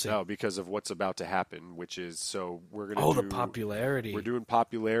 Well, we'll see. No, because of what's about to happen, which is we're going to Oh, the popularity. We're doing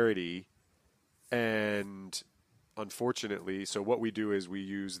popularity, and unfortunately, so what we do is we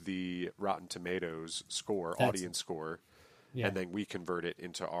use the Rotten Tomatoes score, audience score, Yeah. and then we convert it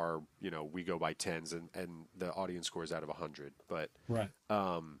into our, we go by tens, and the audience score is out of 100. But Right.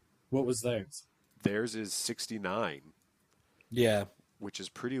 What was theirs? theirs is 69, Yeah. which is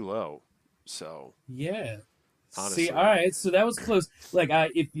pretty low. So Yeah. honestly, See, all right, so that was close. Like,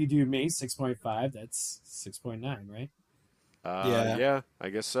 if you do me 6.5, that's 6.9, right? yeah, I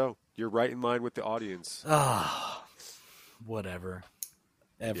guess so. You're right in line with the audience. Ah, whatever.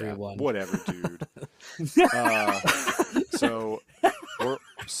 Everyone. Yeah, whatever, dude. So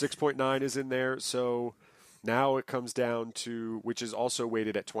 6.9 is in there. So now it comes down to, which is also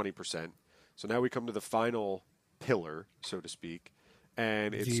weighted at 20%. So now we come to the final pillar, so to speak,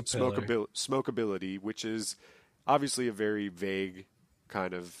 and it's The pillar. smokeability, which is obviously a very vague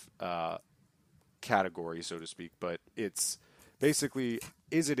kind of category, so to speak, but it's basically,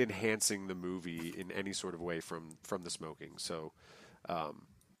 is it enhancing the movie in any sort of way from the smoking? So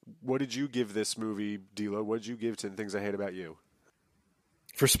what did you give this movie, D'Lo? What did you give 10 Things I Hate About You?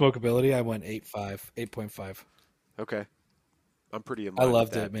 For smokeability, I went 8.5. Okay. I'm pretty in I line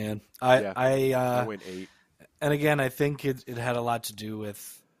loved with it, that. man. I went 8. And again, I think it had a lot to do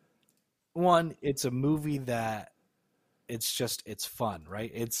with, one, it's a movie that it's fun,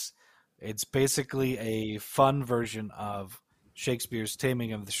 right? It's basically a fun version of Shakespeare's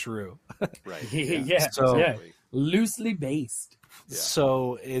Taming of the Shrew. Right. Yeah. So- yeah. Loosely based. Yeah.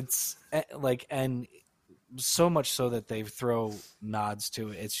 So it's like, and so much so that they throw nods to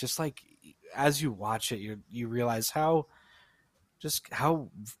it. It's just like, as you watch it, you realize how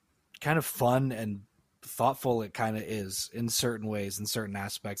kind of fun and thoughtful it kind of is in certain ways, in certain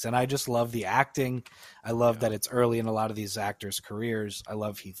aspects. And I just love the acting. I love that it's early in a lot of these actors' careers. I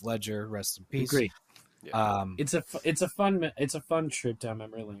love Heath Ledger, rest in peace. Agree. Yeah. It's a fun trip down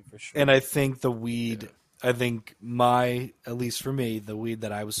memory lane for sure. And I think the weed, at least for me, the weed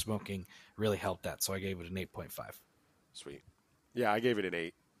that I was smoking really helped that. So I gave it an 8.5. Sweet. Yeah, I gave it an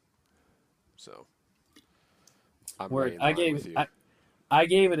 8. So I'm Word. right in line with you. I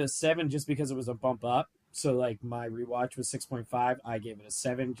gave it a 7 just because it was a bump up. So like my rewatch was 6.5. I gave it a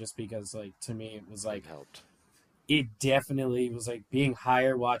 7 just because like to me it was like It helped. it definitely was like being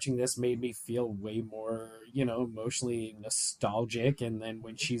higher watching this made me feel way more, emotionally nostalgic. And then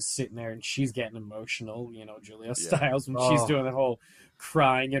when she's sitting there and she's getting emotional, Julia Stiles, when she's doing the whole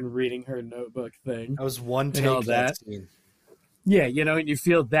crying and reading her notebook thing. That was one And take all that that. scene. Yeah, and you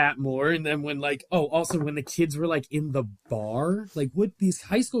feel that more. And then when also when the kids were like in the bar, like what these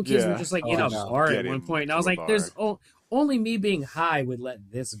high school kids were just like in Oh, a no. bar Get at one into point. And I was a like, bar. there's only me being high would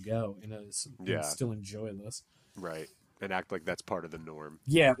let this go and Yeah. still enjoy this. Right. And act like that's part of the norm.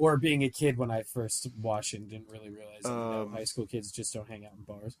 Yeah, or being a kid when I first watched it and didn't really realize that Um, high school kids just don't hang out in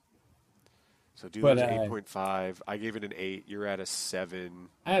bars. So do But, those 8.5. I gave it an 8. You're at a 7.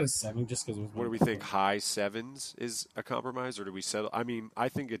 I have a 7 just because it was. What do we think? High 7s is a compromise, or do we settle? I mean, I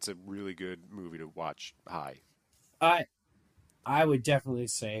think it's a really good movie to watch high. I would definitely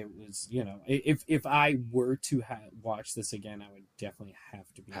say it was, if I were to watch this again, I would definitely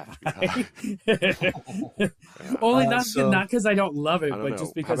have to be high. Only not because I don't love it, but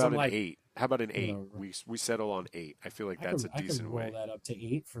just because I'm like, 8? How about an 8? We settle on 8. I feel like that's a decent way. I could roll that up to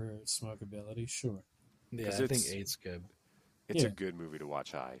 8 for smokability, sure. Yeah, I think 8's good. It's a good movie to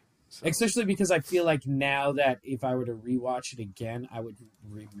watch high. So. Especially because I feel like now that if I were to rewatch it again, I would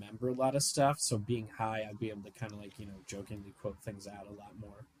remember a lot of stuff. So being high, I'd be able to kind of jokingly quote things out a lot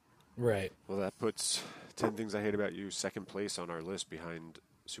more. Right. Well, that puts 10 Things I Hate About You second place on our list behind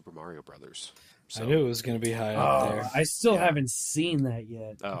Super Mario Brothers. So. I knew it was going to be high up there. I still haven't seen that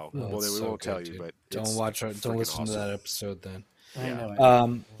yet. Oh, well, then we won't tell you. But don't listen to that episode then. I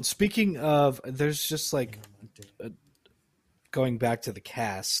know. Speaking of, there's just going back to the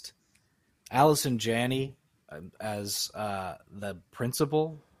cast. Allison Janney as the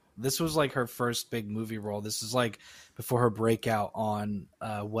principal. This was like her first big movie role. This is like before her breakout on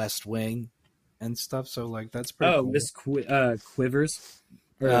West Wing and stuff. So that's pretty cool. Miss Quivers.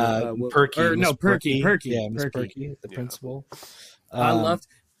 Perky. Perky. Yeah, Miss Perky, the principal.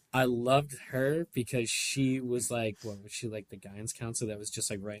 I loved her because she was like, what was she like, the guidance counselor that was just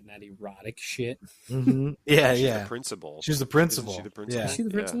like writing that erotic shit? Mm-hmm. Yeah, She's the principal. She's the principal. Isn't she the principal? Yeah. Is she the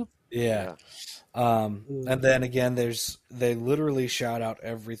principal? Yeah. And then again, they literally shout out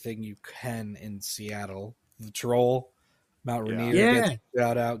everything you can in Seattle. The Troll, Mount Rainier gets a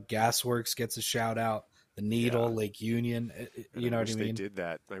shout out. Gasworks gets a shout out. The Needle, Lake Union. You know what I mean?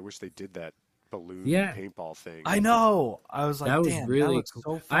 I wish they did that balloon paintball thing. I know. I was like, that was damn, really that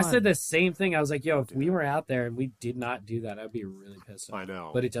cool. So fun. I said the same thing. I was like, yo, if we were out there and we did not do that, I'd be really pissed off. I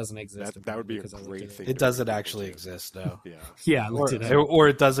know. But it doesn't exist. That would be a great thing. It doesn't actually exist, though. Yeah. Or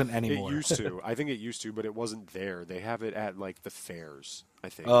it doesn't anymore. It used to. I think it used to, but it wasn't there. They have it at the fairs, I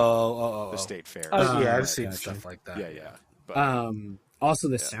think. The state fair. Yeah, I've seen stuff like that. Yeah. But, also,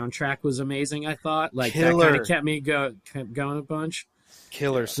 the soundtrack was amazing, I thought. That Killer. kind of kept me going a bunch.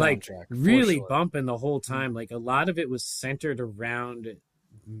 Killer soundtrack. Really bumping the whole time. A lot of it was centered around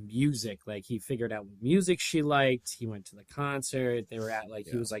music. He figured out what music she liked. He went to the concert. They were at,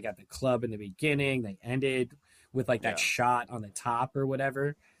 he was, at the club in the beginning. They ended with, that shot on the top or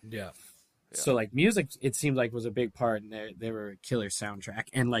whatever. Yeah. So, music, it seemed like was a big part, and they were a killer soundtrack.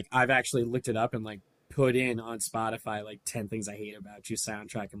 And, I've actually looked it up and, put in on Spotify 10 Things I Hate About You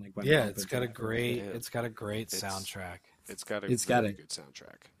soundtrack and it's got a great soundtrack. It's got a good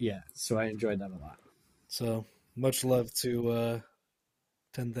soundtrack. Yeah, so I enjoyed that a lot. So much love to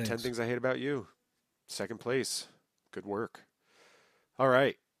 10 Things. 10 Things I Hate About You. Second place. Good work. All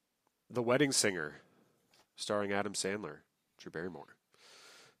right. The Wedding Singer, starring Adam Sandler, Drew Barrymore.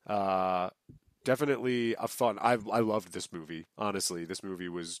 Definitely a fun. I loved this movie. Honestly, this movie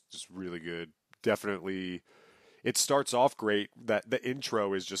was just really good. Definitely, it starts off great. That the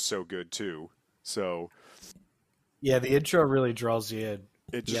intro is just so good too. So, yeah, the intro really draws you in.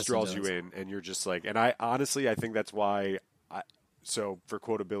 It just draws you in, and you're just and I honestly, I think that's why. So for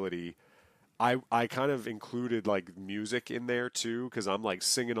quotability, I kind of included music in there too, because I'm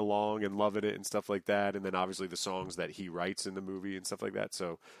singing along and loving it and stuff like that, and then obviously the songs that he writes in the movie and stuff like that.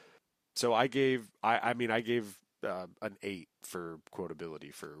 So I gave an 8 for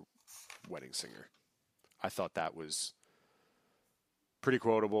quotability for Wedding Singer. I thought that was pretty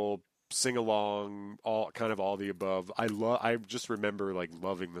quotable, sing along, all the above. I just remember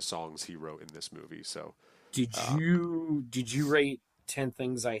loving the songs he wrote in this movie. So did you rate 10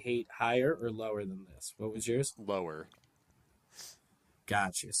 Things I Hate higher or lower than this? What was yours? Lower.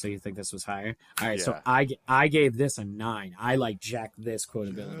 Gotcha. So you think this was higher? All right. Yeah. So I gave this a 9. I jacked this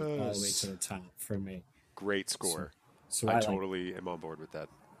quotability all the way to the top for me. Great score. So I totally am on board with that.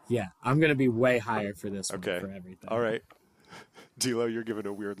 Yeah, I'm going to be way higher for this one for everything. All right. D'Lo, you're giving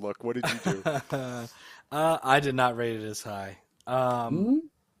a weird look. What did you do? I did not rate it as high. For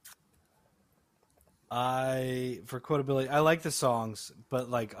quotability, I like the songs, but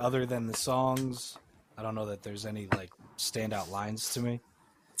other than the songs, I don't know that there's any standout lines to me.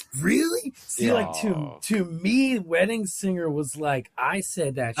 Really? See, to me, Wedding Singer was I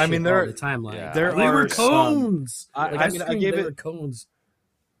said that shit all the time. There were cones. I gave it cones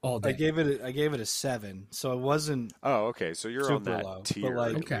all day. I gave it a 7, so it wasn't. Oh, okay. So you're on that low, tier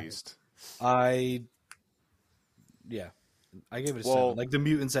at least. I gave it a 7. The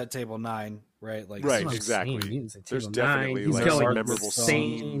mutants at table 9, right? Right, exactly. There's definitely some memorable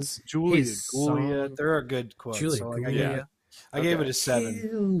scenes. Julia. There are good quotes. Julia. I gave Okay. it a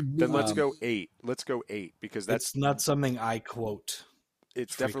 7. Then let's Um, go 8. Let's go 8 because that's It's not something I quote.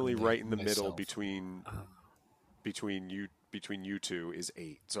 it's definitely frequently right in the middle myself. between you two is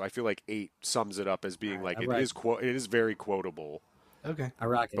 8. So I feel like 8 sums it up as being like Alright. it is very quotable, Okay. I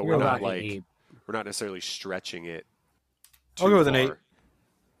rock it. but We're we're not rocking like 8. we're not necessarily stretching it I'll too go with an far. 8.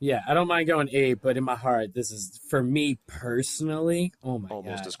 Yeah, I don't mind going 8, but in my heart, this is for me personally. Oh my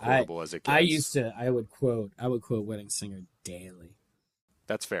Almost god, as quotable as it gets. I used to. I would quote Wedding Singer daily.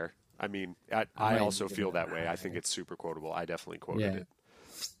 That's fair. I mean, I might also give it feel a that way. I think high. it's super quotable. I definitely quoted Yeah.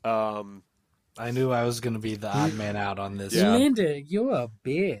 it. I knew I was going to be the odd man out on this. Yeah. Linda, you're a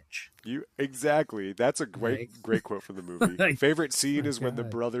bitch. You exactly. That's a great quote from the movie. Like, Favorite scene is when the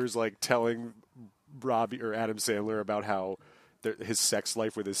God. brothers like telling Robbie or Adam Sandler about how his sex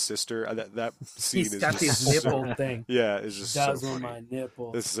life with his sister. That scene He's is got just this so, nipple thing. yeah, it's just so Does on funny. my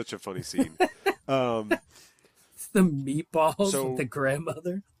nipple. This is such a funny scene. It's the meatballs So- with the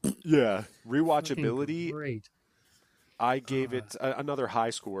grandmother. Yeah, Fucking rewatchability. Great. I gave it another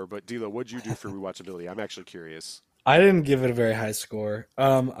high score, but Dilo, what'd you do for rewatchability? I'm actually curious. I didn't give it a very high score.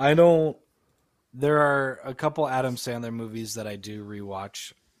 I don't. There are a couple Adam Sandler movies that I do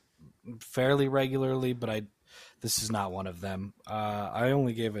rewatch fairly regularly, but this is not one of them. I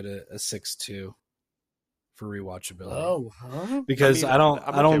only gave it a 6.2 for rewatchability. Oh, huh? Because I mean, I don't I'm I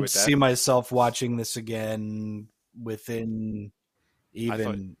okay don't with that. see myself watching this again within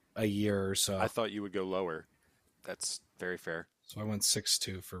even a year or so. I thought you would go lower. That's very fair. So I went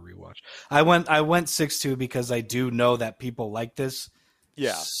 6.2 for rewatch. I went 6.2 because I do know that people like this.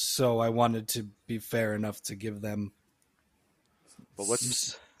 Yeah. So I wanted to be fair enough to give them Well,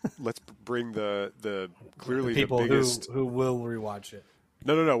 let's bring the clearly people the biggest. who will rewatch it.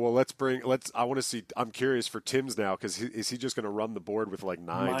 No. Well, I want to see. I'm curious for Tim's now because is he just going to run the board with like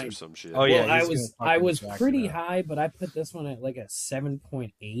 9s or Mine. some shit? Oh, yeah. Well, he's I gonna was fucking jack pretty it up. high, but I put this one at like a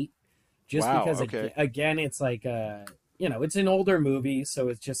 7.8, just Wow, because okay. again, it's like it's an older movie, so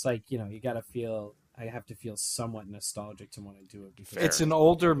it's just like I have to feel somewhat nostalgic to want to do it. Because Fair. It's an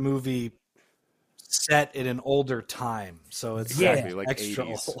older movie set in an older time, so it's Exactly, like like extra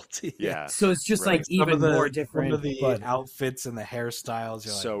 80s. old. Yeah, so it's just Right. like even more different. Some of the but outfits and the hairstyles.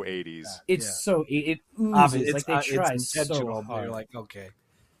 You're so like, 80s. it's so it oozes. obvious. Like they try it's so intentional, but hard. you're like, okay.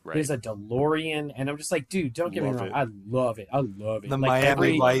 Right. There's a DeLorean, and I'm just like, dude, don't get me Love wrong, it. I love it. I love it. The like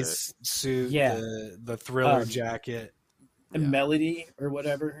Miami love Vice suit, Yeah. the Thriller Um, jacket. Yeah. Melody or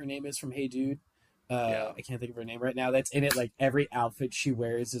whatever her name is from Hey Dude. Yeah. I can't think of her name right now. That's in it. Like every outfit she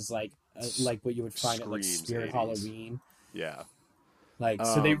wears is like what you would find at like Screams Spirit 80s. Halloween. Yeah. Like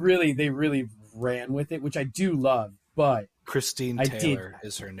so they really ran with it, which I do love. But Christine I Taylor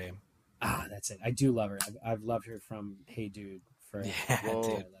is her name. that's it. I do love her. I've loved her from Hey Dude for Yeah, Well,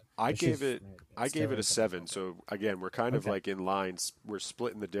 dude. I But gave she's- it. I gave it a steroids, 7. So again, we're kind of Okay. like in lines. We're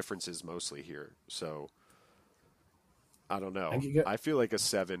splitting the differences mostly here. So I don't know. I could go- I feel like a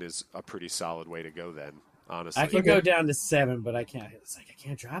 7 is a pretty solid way to go. Then honestly, I could go down to 7, but I can't. It's like I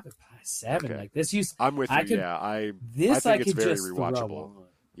can't drop it by 7. Okay. Like this used. I'm with you. I could- yeah, I This think I it's could very just rewatchable. throw on.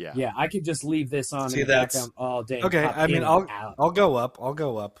 Yeah. Yeah, I could just leave this on See, in the that's- background all day. and Okay, pop I mean, in I'll and out. go up. I'll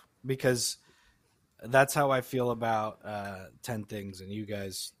go up because that's how I feel about 10 Things, and you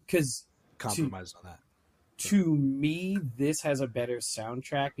guys Because compromised on that. to me, this has a better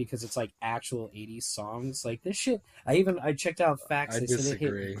soundtrack because it's like actual 80s songs. Like this shit. I checked out facts. I They said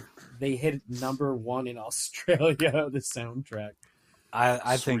disagree. they hit #1 in Australia. The soundtrack.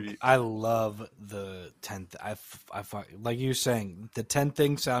 I Sweet. think I love the 10th. Like you're saying, the 10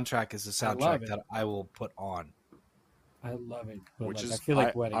 Thing soundtrack is the I love soundtrack it. that I will put on. I love it. But Which like, is I feel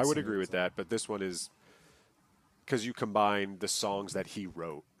like I would agree with that, but this one is because you combine the songs that he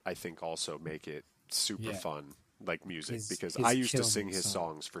wrote. I think also make it super Yeah. fun, like music. His- because his I used to Kill sing Me his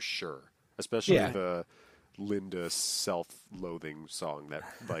song. songs for sure, especially Yeah. the Linda self-loathing song that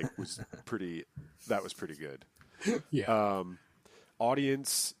like was pretty. That was pretty good. Yeah.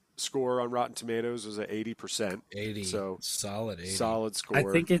 Audience score on Rotten Tomatoes was at 80%. 80. So solid 80. solid score. I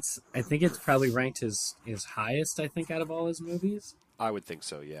think it's probably ranked his highest. I think out of all his movies. I would think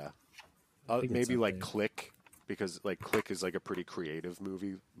so. Yeah. think it's Maybe up like there. Click, because like Click is like a pretty creative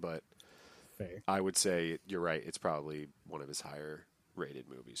movie, but Fair. I would say you're right. It's probably one of his higher rated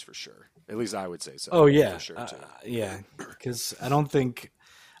movies for sure. At least I would say so. Oh yeah, for sure too. yeah. Because I don't think.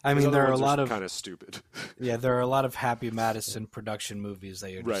 I mean, there are a lot of kind of stupid. there are a lot of Happy Madison production movies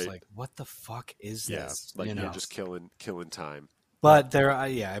that you're just Right. like, what the fuck is Yeah, this? like you know. you're just killing time. But there,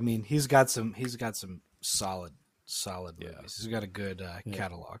 I mean, he's got some solid movies. Yeah. He's got a good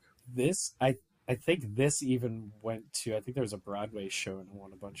catalog. This I think this even went to. I think there was a Broadway show and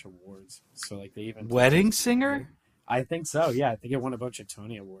won a bunch of awards. So like they even Wedding Singer? I think so. Yeah, I think it won a bunch of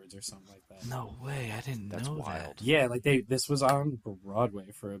Tony Awards or something like that. No way, I didn't That's know wild. that. Yeah, like this was on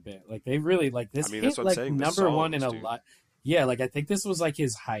Broadway for a bit. Like they really like this. I mean, hit that's what I'm like saying, the number one in songs, a dude. lot. Yeah, like I think this was like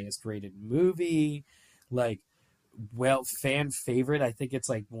his highest rated movie. Like, well, fan favorite. I think it's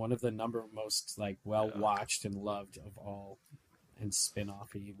like one of the most like well watched and loved of all, and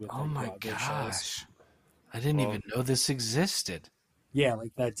spin-offy with Oh like my Broadway shows. gosh, I didn't even know this existed. Yeah,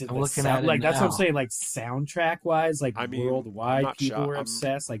 like that. I'm looking at it like that's what I'm now. saying. Like soundtrack wise, like I mean, I'm worldwide, not people sho- were I'm-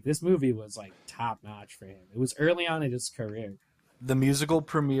 obsessed. Like this movie was like top notch for him. It was early on in his career. The musical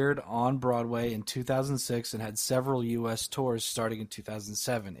premiered on Broadway in 2006 and had several U.S. tours starting in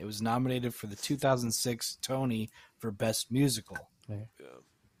 2007. It was nominated for the 2006 Tony for Best Musical. Yeah.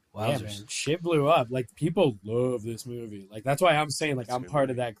 Wowzers. Yeah, man, shit blew up. Like people love this movie. Like that's why I'm saying like It's a I'm good part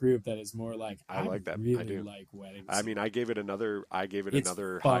of movie. that group that is more like I like that. I Really do. like weddings. I mean, I gave it another It's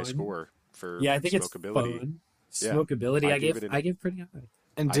high fun. score for yeah, I think it's smokability. fun. Yeah. Smokability, I I gave give it I give pretty high.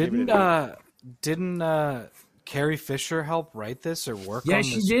 And I give it didn't Carrie Fisher help write this or work Yeah, on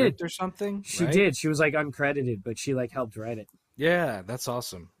she the did. script or something? She right? did. She was like uncredited, but she like helped write it. Yeah, that's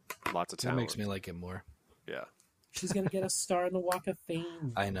awesome. Lots of That talent. makes me like it more. Yeah. She's gonna get a star in the Walk of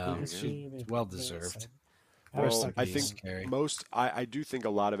Fame. I know. Biggest She- shame ever. well deserved. I was Well, stuck I in think this. Carrie. I do think a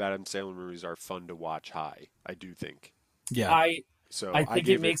lot of Adam Sandler movies are fun to watch high. I do think. Yeah. So I think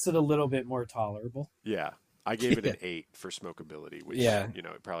gave it makes it a little bit more tolerable. Yeah. I gave it Yeah. an 8 for smokability, which Yeah.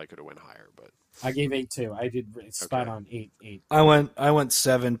 it probably could have went higher, but I gave 8 too. I did spot Okay. on 8. I went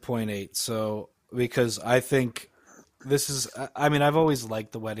 7.8. So because I think this is, I mean, I've always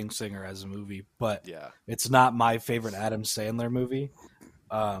liked The Wedding Singer as a movie, but yeah. it's not my favorite Adam Sandler movie.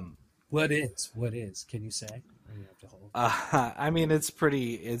 What is? Can you say? Or you have to hold? I mean, it's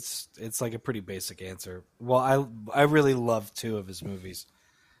like a pretty basic answer. Well, I really love two of his movies.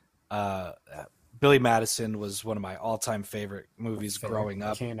 Billy Madison was one of my all-time favorite movies Fair. growing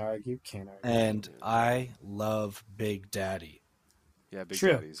up, Can't argue. and I love Big Daddy. Yeah, Big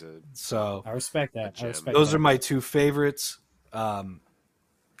True. Daddy's a So I respect that. gem. I respect those that. are my two favorites.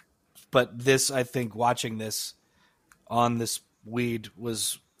 But this, I think, watching this on this weed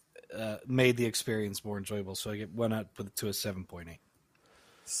was made the experience more enjoyable. So I went up to a 7.8.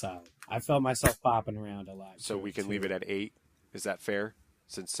 solid. I felt myself popping around a lot. so too, we can too. leave it at 8. Is that fair?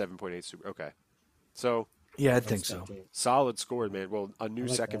 Since 7.8 super okay. So Yeah, I think so. Respect it. solid score, man. Well, a new I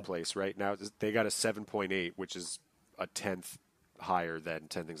like second that. place right now. They got a 7.8, which is a 10th higher than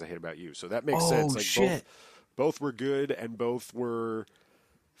 10 Things I Hate About You. So that makes sense. Oh, Like shit. both were good and both were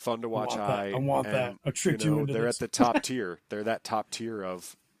fun to watch want that. high. I want and, that. I tricked you into they're this. at the top tier. They're that top tier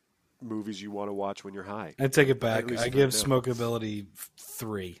of movies you want to watch when you're high. I take it back. At least I for give now. Smokability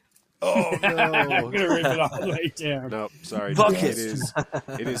 3. Oh I'm no. gonna rip it all the way down. No, sorry. Fuck It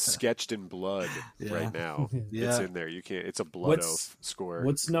it. is sketched in blood Yeah. right now. Yeah. It's in there. You can't. It's a blood What's- oath score.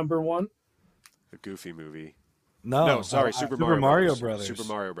 What's number one? A Goofy movie? No, No, sorry, Super Mario Brothers. Brothers. Super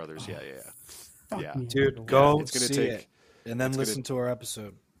Mario Brothers. Yeah. Fuck Yeah. me. Dude, go it's gonna see take- it and then it's listen to our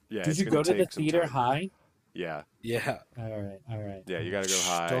episode. Yeah. Did it's you gonna go to the take some theater time. high? Yeah. Yeah. All right. Yeah. You got to go Shh,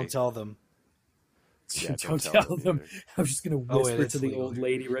 high. Don't tell them. Yeah, don't tell them. either. I'm just gonna Oh, whisper wait, it's to the legal old here.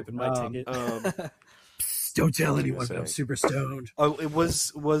 lady ripping my ticket. Don't tell was anyone. gonna I'm say. super stoned. Oh, it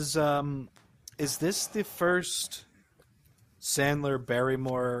was is this the first Sandler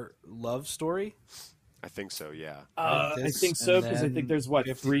Barrymore love story? I think so. Yeah. I this, think so and because I then think there's what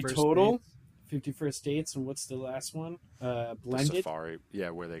 50 3 First total. Dates? 51st dates, and what's the last one? The Blended. Safari. Yeah,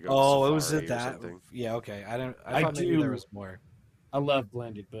 where they go. Oh, it to was Safari at or that. something. Yeah, okay. I I thought maybe do- there was more. I love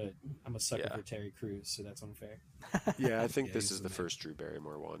Blended, but I'm a sucker Yeah. for Terry Crews, so that's unfair. Yeah, I think Yeah, this he's is the the man. first Drew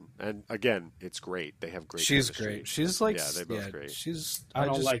Barrymore one. And again, it's great. They have great. She's chemistry. great. She's like Yeah, they both great. She's I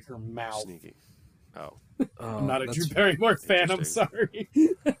don't just- like her mouth. Sneaky. Oh, I'm not a that's Drew Barrymore fan. I'm interesting. sorry.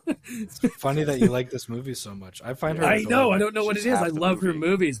 funny that you like this movie so much. I find her. I know. adorable. I don't know what She's it is. half I the love her movie.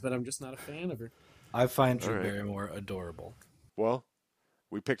 movies, but I'm just not a fan of her. I find Drew All right. Barrymore adorable. well,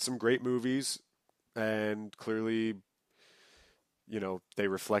 we picked some great movies, and clearly, they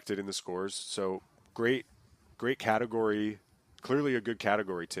reflected in the scores. So great category. Clearly a good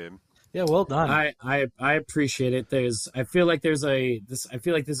category, Tim. Yeah, well done. I appreciate it. I feel like this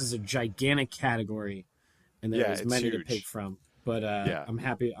is a gigantic category, and Yeah, there's it's many to huge. pick from. But Yeah. I'm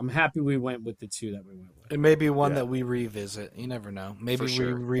happy we went with the two that we went with. It may be one Yeah. that we revisit. You never know. Maybe For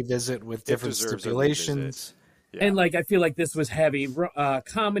sure. we revisit with different deserves a stipulations. Yeah. And like I feel like this was heavy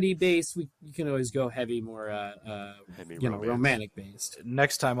comedy based. You can always go heavy more Heavy romance. romantic based.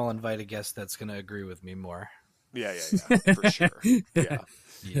 Next time I'll invite a guest that's going to agree with me more. Yeah, for sure. Yeah,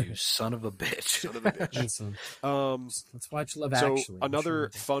 You son of a bitch. son of a bitch. So, let's watch Love So Actually. I'm another sure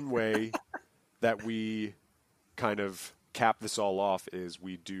we fun way that we kind of cap this all off is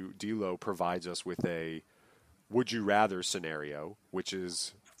D'Lo provides us with a would you rather scenario, which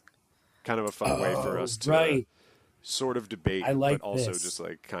is kind of a fun way for us to right. sort of debate, I like but also this. just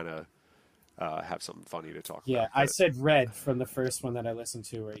like kind of have something funny to talk Yeah, about. I But said red from the first one that I listened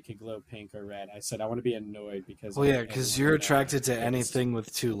to, where you could glow pink or red. I said I want to be annoyed because. Well, yeah, because you're attracted to pissed. anything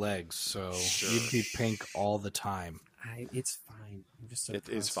with two legs, so Sure. you'd be pink all the time. It's fine. I'm just it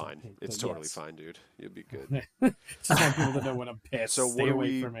is fine. Pink, it's totally fine, dude. You'll be good. Just want people to know when I'm pissed. So Stay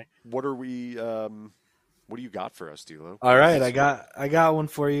away from me. what are we? What do you got for us, D'Lo? All right, I got one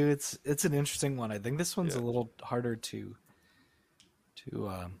for you. It's an interesting one. I think this one's Yeah. a little harder to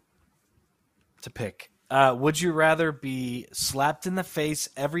pick. Would you rather be slapped in the face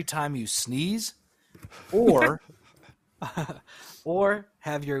every time you sneeze, or or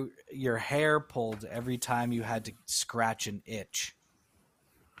have your hair pulled every time you had to scratch an itch?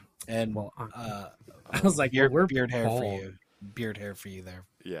 And I was like, we're beard hair bald. for you. Beard hair for you there.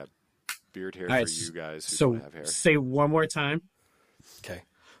 Yeah, beard hair All right, for you guys who so don't have hair. say one more time. Okay.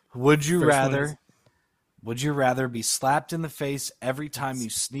 Would you First one rather is- Would you rather be slapped in the face every time you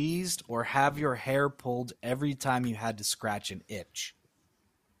sneezed, or have your hair pulled every time you had to scratch an itch?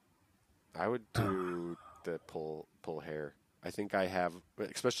 I would do the pull hair. I think I have,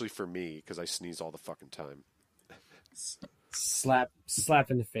 especially for me, because I sneeze all the fucking time. Slap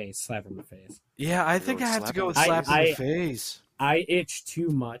in the face. Slap in the face. Yeah, I think I have to go with slap in the face. I itch too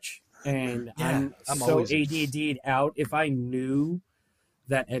much, and Yeah, I'm so always ADD'd out. If I knew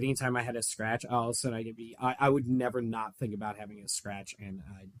that anytime I had a scratch, all of a sudden I would never not think about having a scratch, and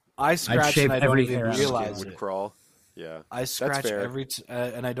I scratch shave and I don't every even hair out of my realize Would it. crawl. Yeah, I scratch fair.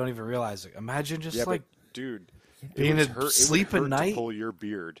 and I don't even realize it. Imagine just yeah, like but dude, being it would a hurt. sleep it would at hurt night. to pull your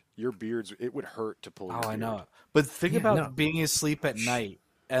beard. Your beards. It would hurt to pull. Your Oh, I beard. know. But think Yeah, about no. being asleep at night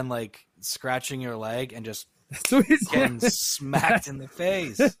and like scratching your leg and just so it's getting smacked in the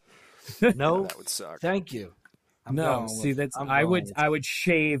face. No, That would suck. thank you. I'm no. going See, with- that's I'm I going would with- I would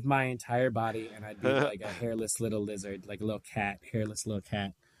shave my entire body, and I'd be like a hairless little lizard, like a little cat, hairless little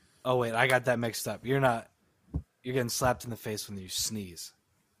cat. Oh wait, I got that mixed up. You're getting slapped in the face when you sneeze.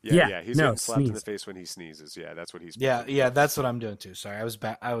 Yeah. He's no, getting slapped in the sneeze. face when he sneezes. Yeah, that's what he's. Yeah, that's what I'm doing too. Sorry, I was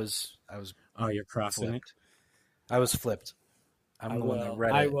Oh, you're crossing it. flipped. I was flipped. I'm the one that read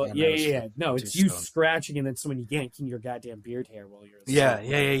it. I will. and Yeah, I was yeah. No, too it's you stoned. scratching and then someone yanking your goddamn beard hair while you're.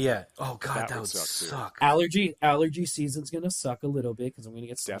 Yeah. Oh god, That that would would suck, suck. Allergy season's gonna suck a little bit because I'm gonna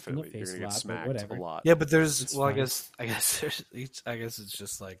get slapped in the Definitely, you're face gonna a get lot, but smacked whatever. a lot. Yeah, but there's It's well, fine. I guess it's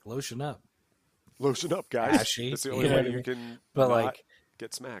just like lotion up. Lotion up, guys. Ashy. That's the only Yeah. way you can. But not like,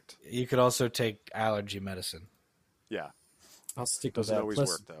 get smacked. you could also take allergy medicine. Yeah, I'll stick with doesn't that. always Plus,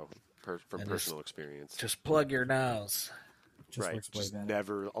 work though. From And personal experience. Just plug your nose. just Right. works way Just better.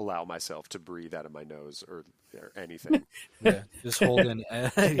 never allow myself to breathe out of my nose or anything. Yeah, just hold in. Yeah.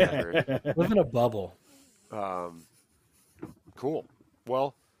 Ever. Live in a bubble. Cool.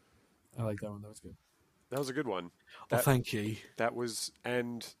 Well, I like that one. That was good. that was a good one. Well, That- thank you. That was,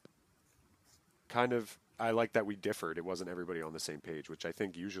 and kind of, I like that we differed. It wasn't everybody on the same page, which I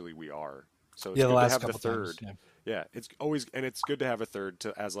think usually we are. So it's Yeah, good the last to have the couple third. times. Yeah, it's always, and it's good to have a third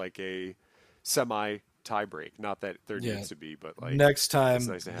as like a semi tie break. Not that there Yeah. needs to be, but like Next time, it's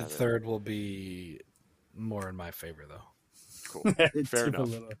nice to the have it. third will be more in my favor, though. Cool. It's Fair a enough.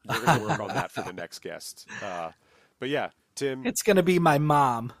 little- We're gonna work on that for the next guest. But yeah, Tim. It's gonna be my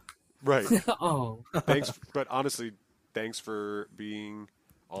mom. Right. Oh, Thanks, but honestly, thanks for being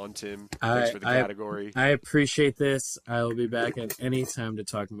on, Tim. Thanks for the category. I appreciate this. I will be back at any time to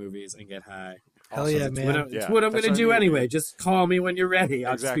talk movies and get high. Hell Awesome. yeah, It's man. what I'm, Yeah, it's what I'm that's gonna what I do mean. anyway. Just call me when you're ready.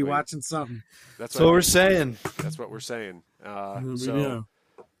 I'll Exactly. just be watching something. That's So what we're saying. That's what we're saying. Yeah. So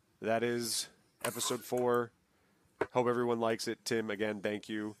that is episode 4. Hope everyone likes it. Tim, again, thank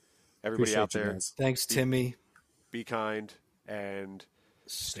you. Everybody Appreciate out you there, guys. Thanks, Timmy. be kind and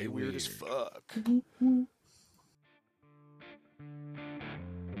stay weird as fuck.